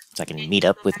so I can meet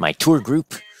up with my tour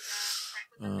group.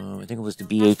 I think it was the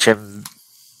BHM.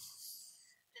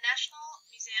 The National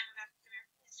Museum of African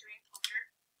American History and Culture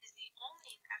is the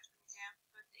only national museum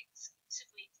devoted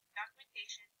exclusively to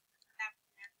documentation of African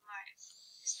American lives,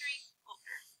 history, and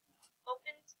culture.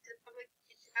 Opened to the public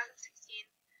in 2016,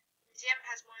 the museum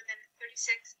has more than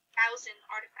 36,000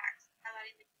 artifacts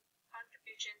highlighting the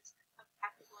contributions of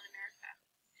Black people in America.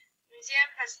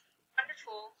 museum has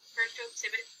wonderful virtual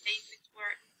exhibits that you can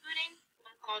explore, including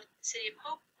one called City of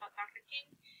Hope about Dr. King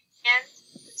and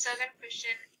the Southern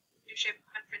Christian Leadership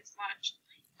Conference launch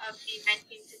of the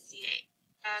 1968,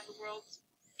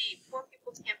 the Poor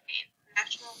People's Campaign,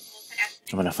 national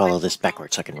multi-ethnic. I'm going to follow this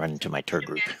backwards so I can run into my tour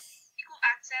group. Equal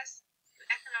access to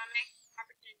economic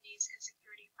opportunities and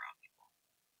security for all people.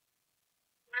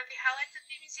 One of the highlights of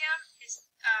the museum is,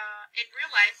 in real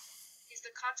life, is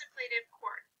the contemplative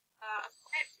court, a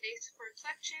quiet place for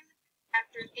reflection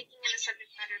after taking in the subject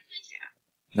matter of the museum.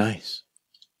 Nice.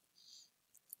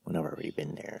 Well, I've already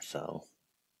been there, so...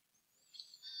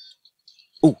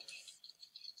 Ooh!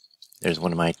 There's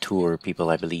one of my tour people,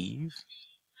 I believe.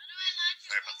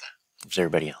 Sorry about that. There's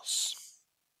everybody else.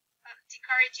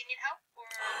 Tikari, do you need help? Or...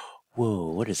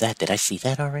 Whoa, what is that? Did I see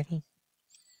that already?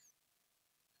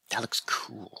 That looks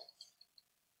cool.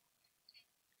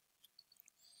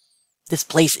 This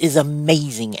place is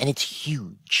amazing, and it's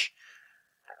huge.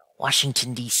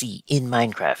 Washington, D.C. in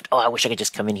Minecraft. Oh, I wish I could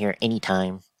just come in here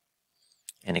anytime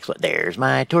and explore. There's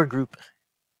my tour group.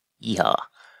 Yeehaw.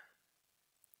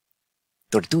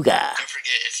 Tortuga. Don't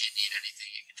forget, if you need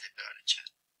anything, you can type it out in chat.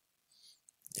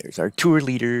 There's our tour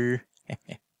leader.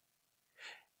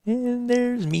 And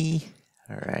there's me.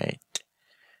 All right.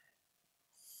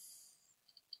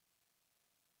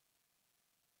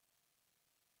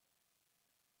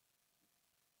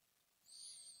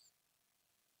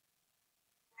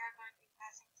 We are going to be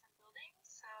passing some buildings,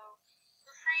 so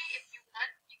feel free if you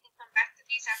want. You can come back to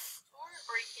these after the tour,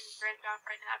 or you can branch off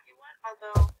right now if you want.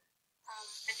 Although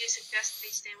I do suggest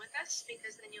they stay with us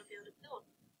because then you'll be able to build.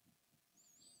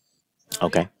 So,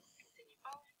 Okay. yeah, continue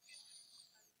following you,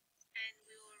 and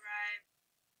we will arrive,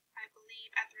 I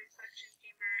believe, at the reflection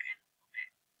chamber in a little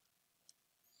bit.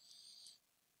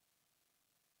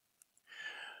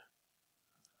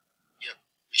 Yep,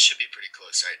 we should be pretty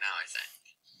close right now, I think.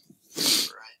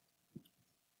 Right.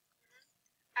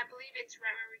 I believe it's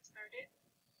right where we started,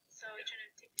 so it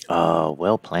shouldn't take too Oh, long.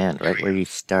 well planned. Right where you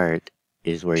start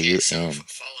is where you so end.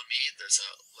 follow me. There's a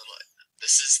little.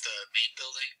 This is the main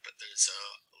building, but there's a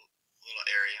little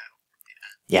area.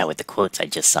 Yeah, with the quotes I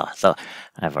just saw. So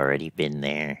I've already been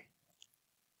there.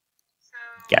 So,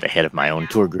 Got ahead of my own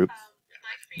tour group. we'd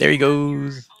like for you There he to have your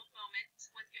goes. own moment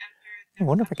once you enter I the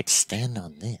wonder if I could reflection stand chamber.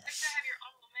 on Like this. to have your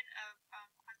own moment of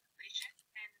contemplation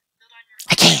and build on your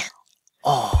I own can't. world.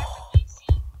 Oh, What do you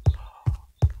see?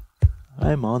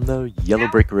 I'm on the yellow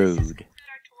Now, brick this has road. concluded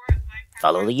our tour of Minecraft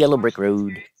Follow the Park yellow in brick Washington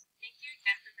road. Spirits. Thank you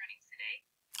again for joining us today.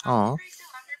 Aw. Feel free to stay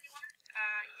longer if you want.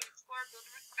 You can explore, build,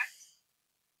 and reflect.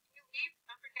 When you leave,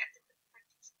 don't forget to put the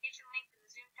participation link in the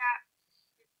Zoom chat.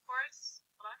 Of course,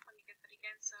 hold on, let me get that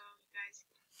again so you guys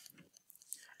can.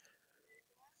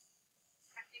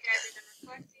 After you guys are done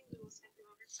reflecting, we will send you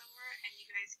over somewhere and you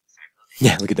guys can start building.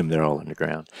 Yeah, look at them. They're all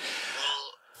underground.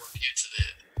 We'll work you to the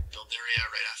build area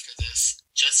right after this.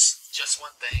 Just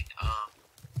one thing.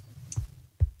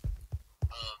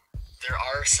 There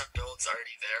are some builds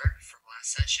already there from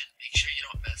last session. Make sure you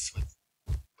don't mess with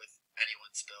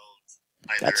anyone's build.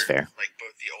 Either, That's fair. like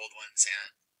both the old ones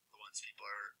and the ones people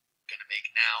are gonna make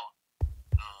now.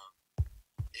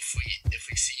 If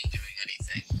we see you doing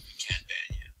anything, we can ban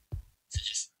you. So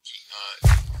just keep that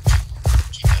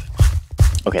in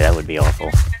mind. Okay, that would be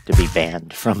awful to be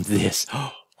banned from this.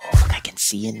 Oh, look, I can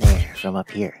see in there from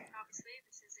up here. Obviously,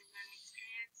 this is a learning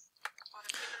experience. A lot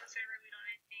of people on the server, we don't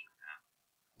anything.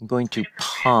 I'm going to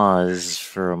pause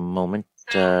for a moment,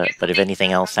 but if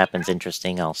anything else happens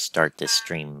interesting, I'll start this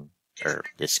stream, or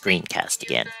this screencast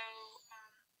again.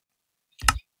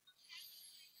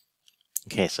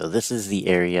 Okay, so this is the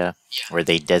area where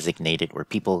they designated where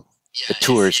people, the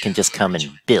tours can just come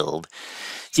and build.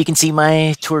 So you can see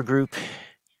my tour group.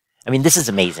 I mean, this is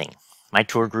amazing. My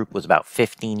tour group was about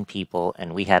 15 people,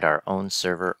 and we had our own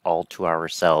server all to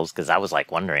ourselves, because I was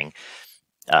like wondering,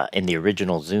 in the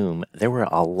original Zoom, there were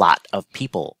a lot of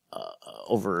people,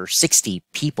 over 60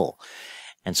 people.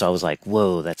 And so I was like,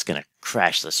 whoa, that's going to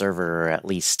crash the server, or at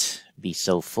least be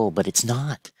so full, but it's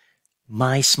not.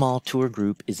 My small tour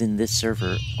group is in this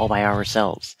server all by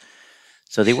ourselves.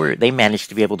 So they managed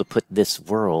to be able to put this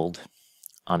world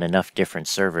on enough different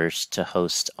servers to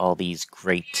host all these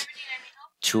great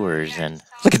tours. And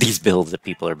look at these builds that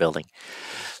people are building.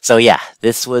 So yeah,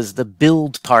 this was the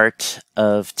build part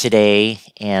of today,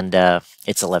 and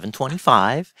it's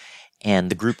 11:25,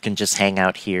 and the group can just hang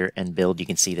out here and build. You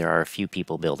can see there are a few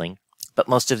people building, but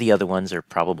most of the other ones are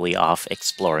probably off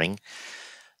exploring.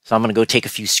 So I'm going to go take a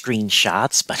few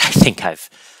screenshots, but I think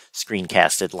I've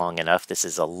screencasted long enough. This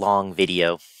is a long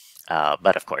video,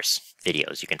 but of course,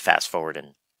 videos, you can fast forward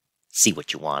and see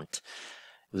what you want.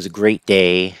 It was a great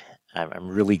day. I'm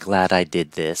really glad I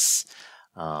did this.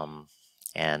 And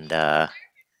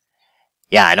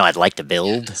yeah, I know I'd like to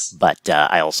build, but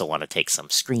I also want to take some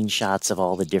screenshots of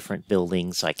all the different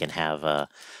buildings so I can have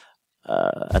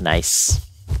a nice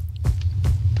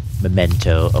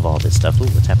memento of all this stuff. Ooh,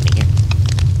 what's happening here?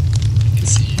 I can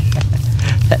see you.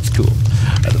 That's cool.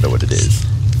 I don't know what it is.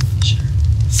 Sure.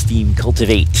 Steam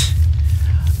Cultivate.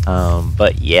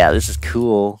 But yeah, this is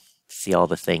cool to see all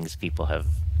the things people have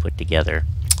put together.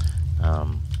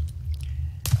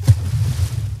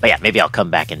 But yeah, maybe I'll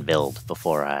come back and build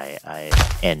before I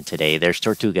end today. There's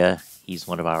Tortuga. He's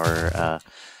one of our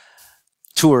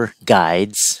tour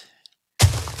guides.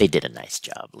 They did a nice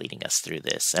job leading us through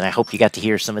this. And I hope you got to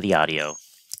hear some of the audio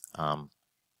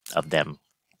of them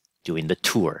doing the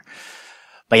tour.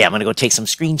 But yeah, I'm going to go take some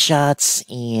screenshots.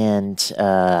 And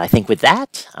I think with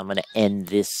that, I'm going to end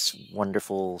this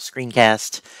wonderful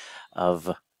screencast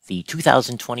of the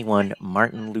 2021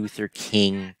 Martin Luther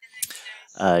King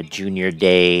Junior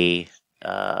Day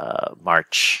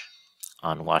march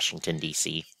on Washington,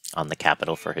 D.C., on the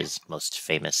Capitol for his most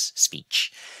famous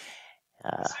speech.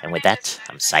 And with that,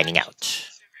 I'm signing out.